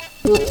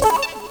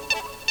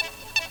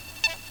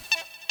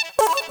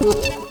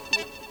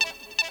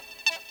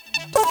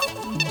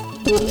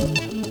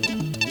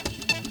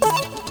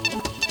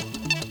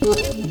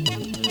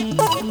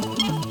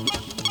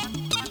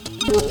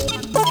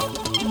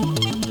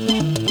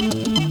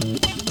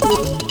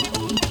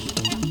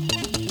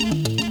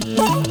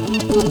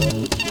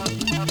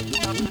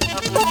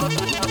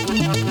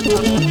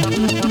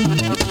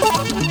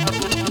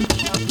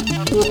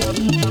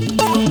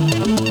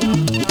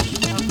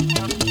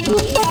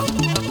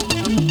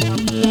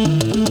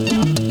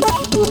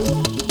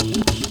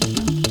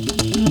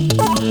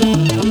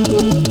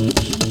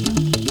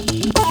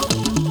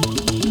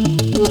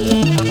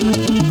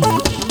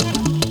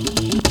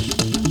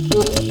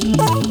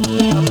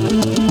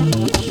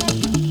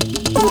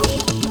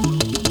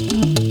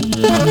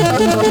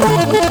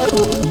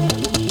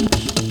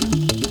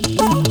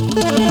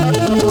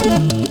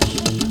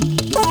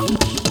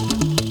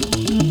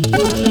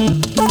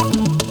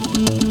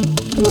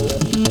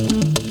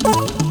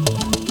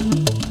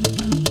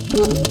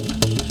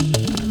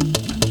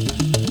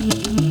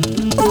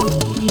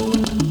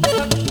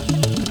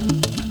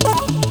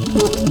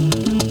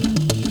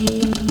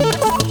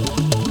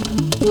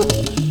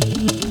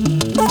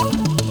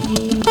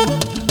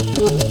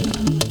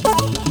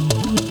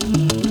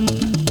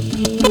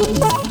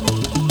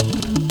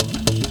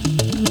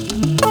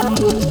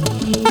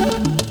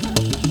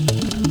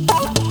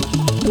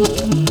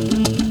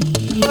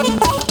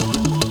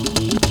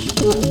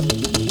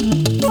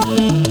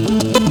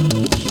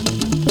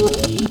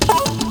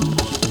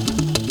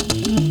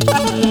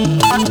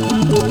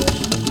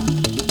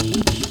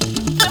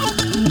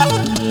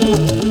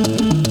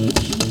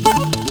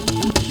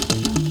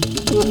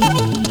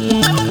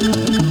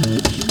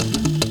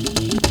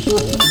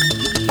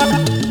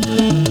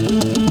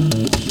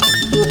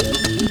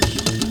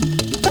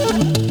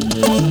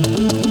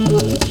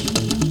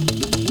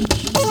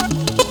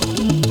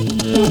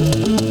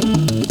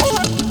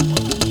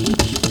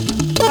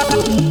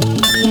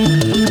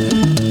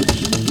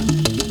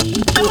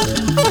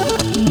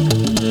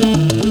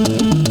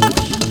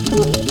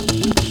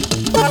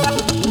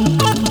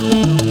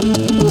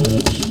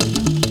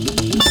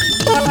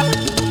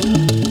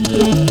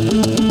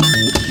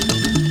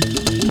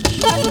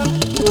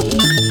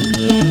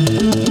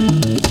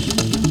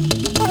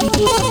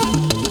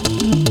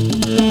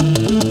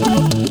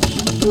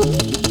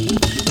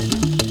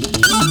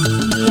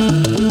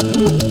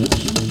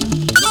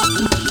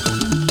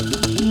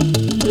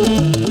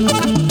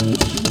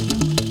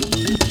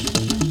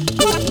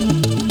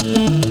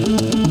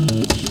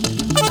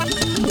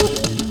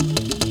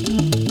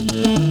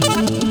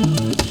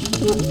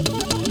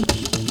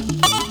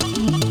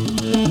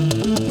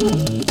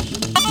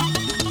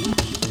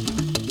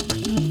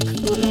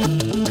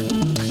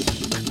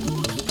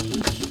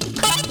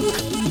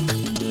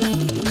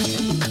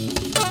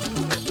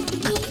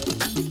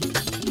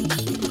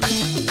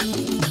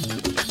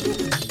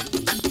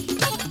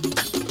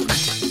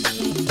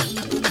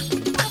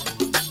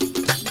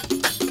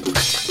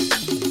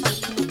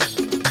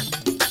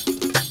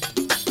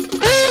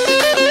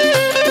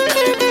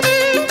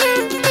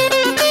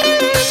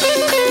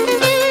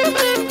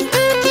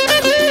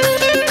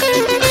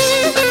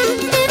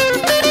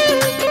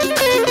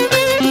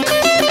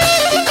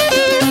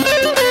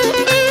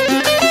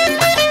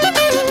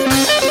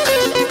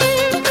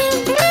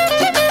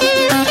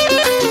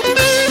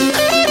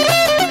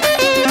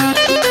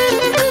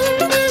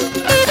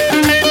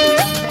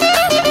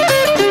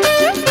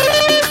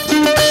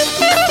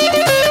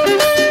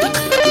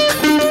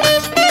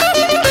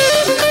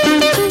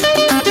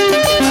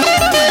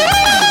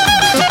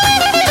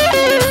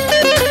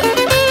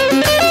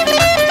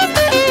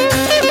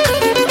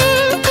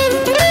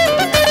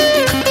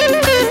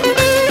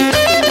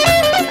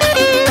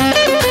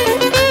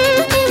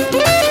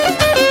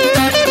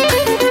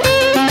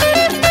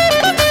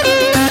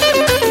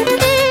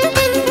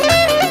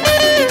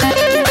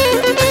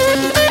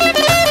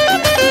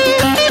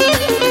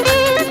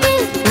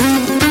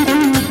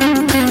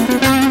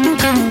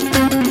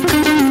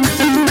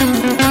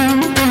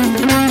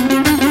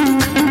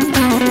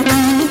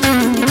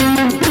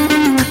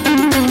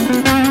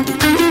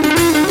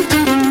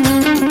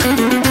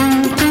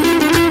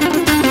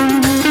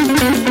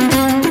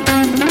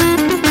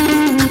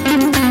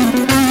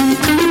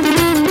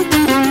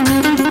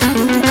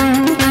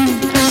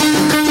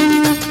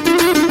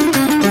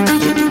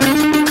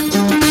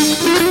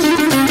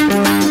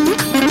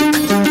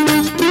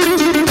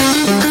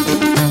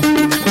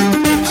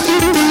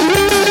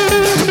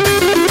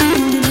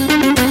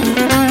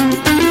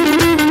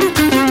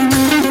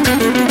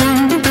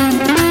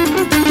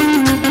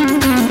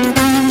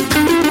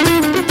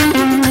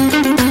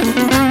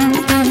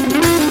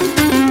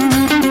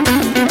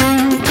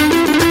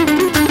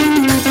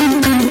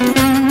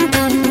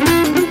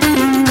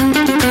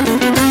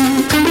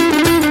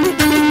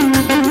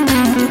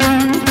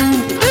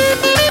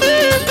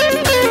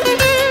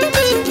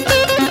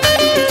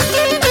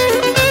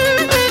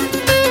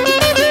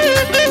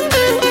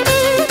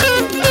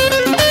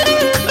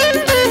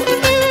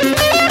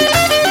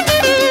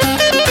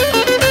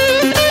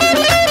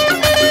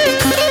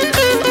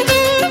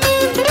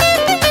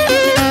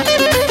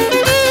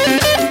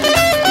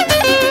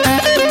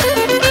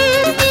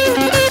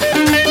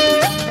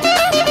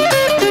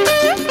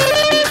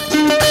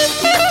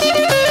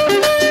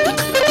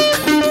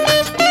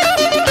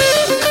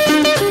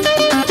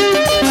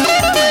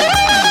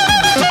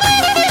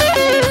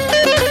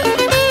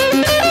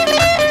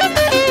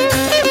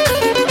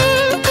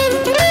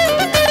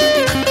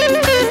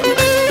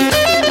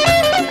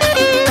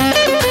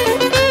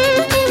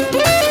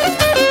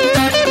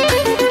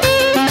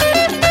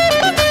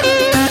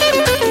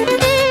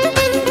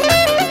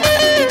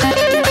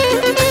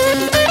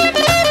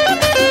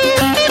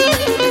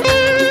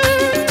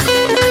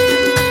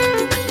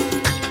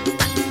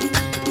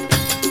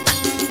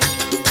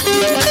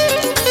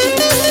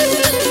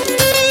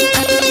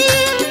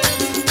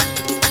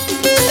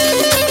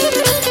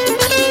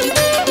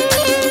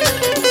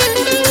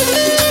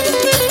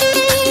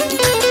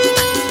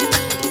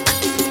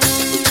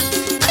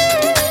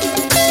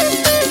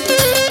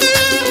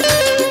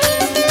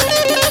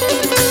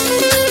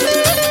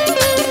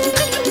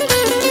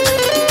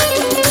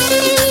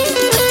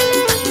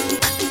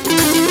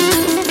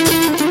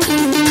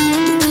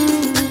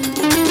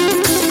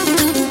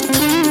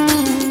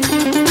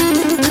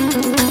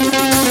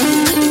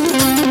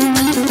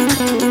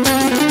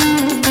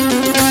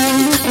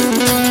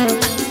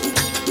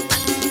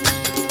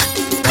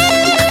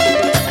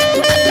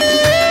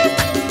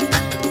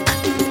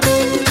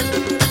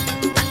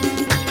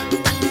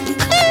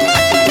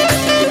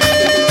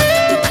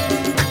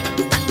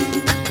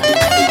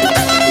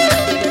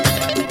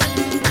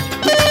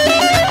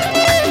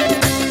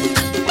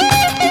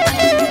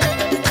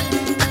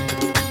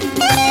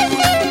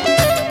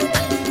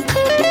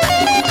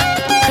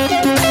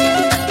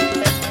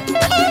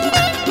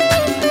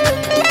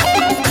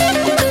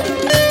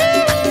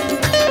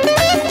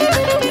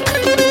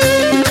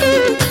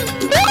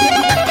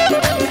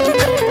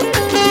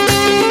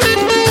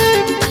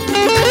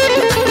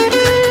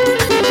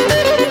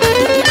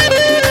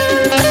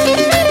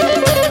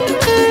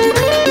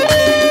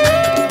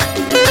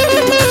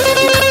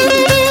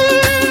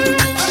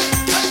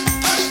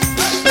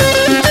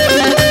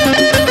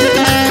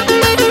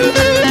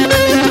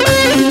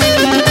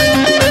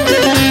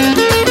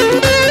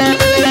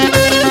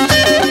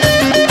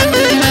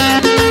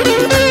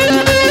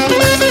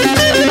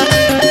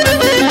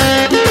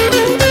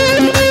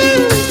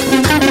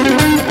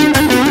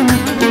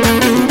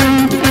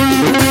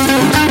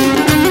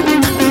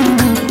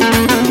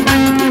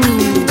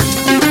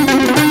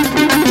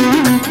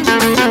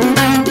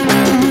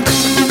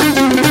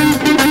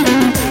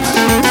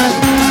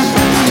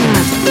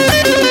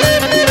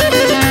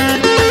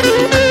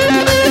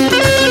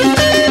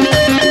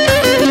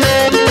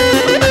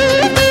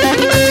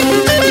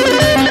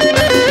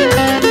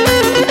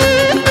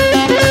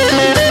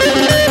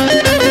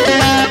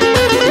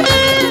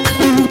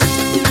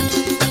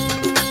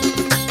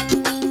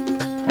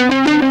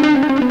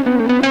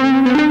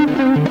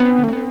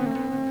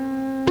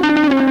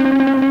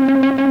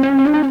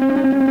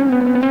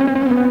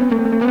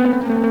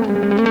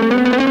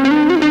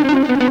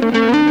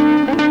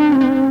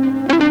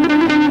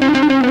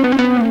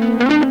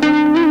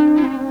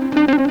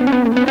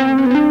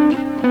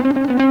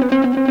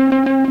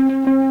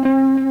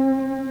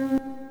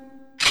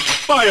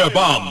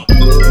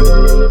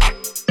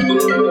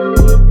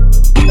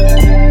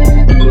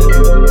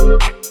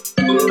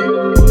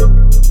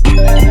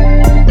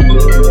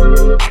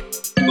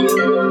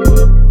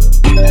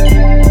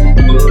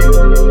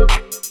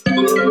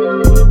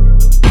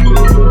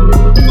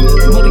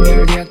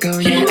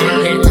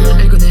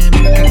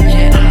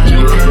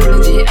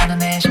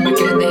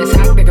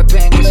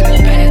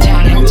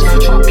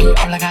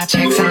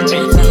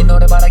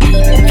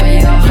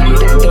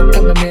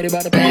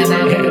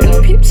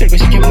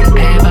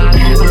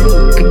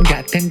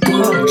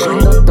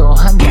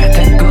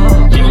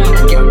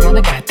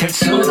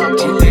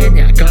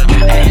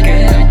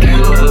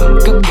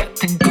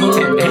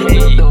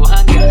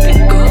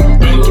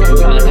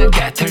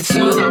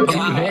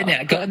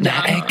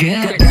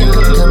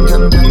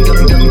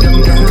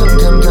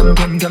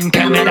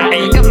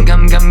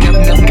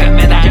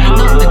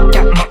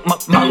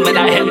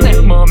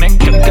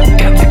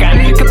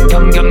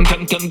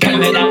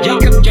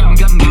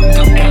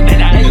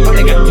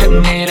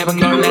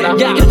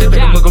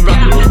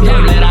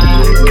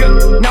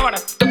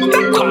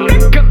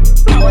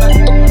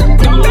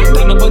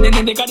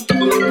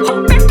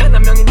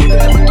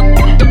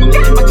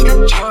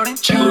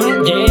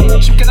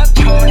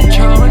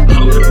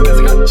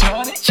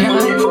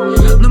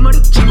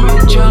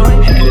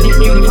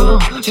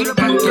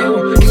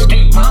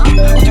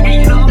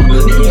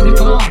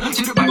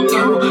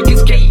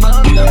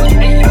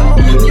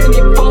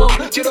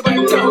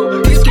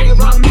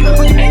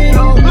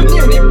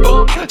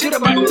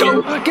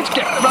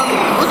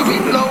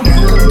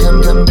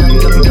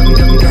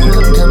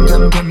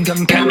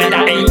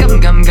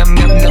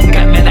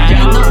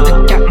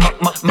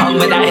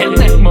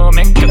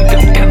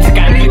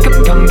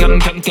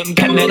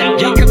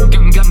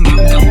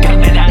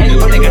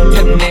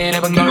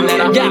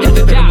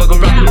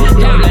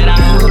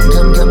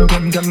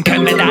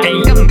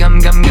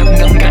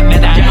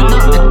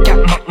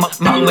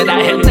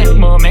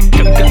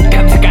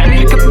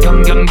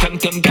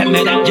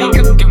 Canada.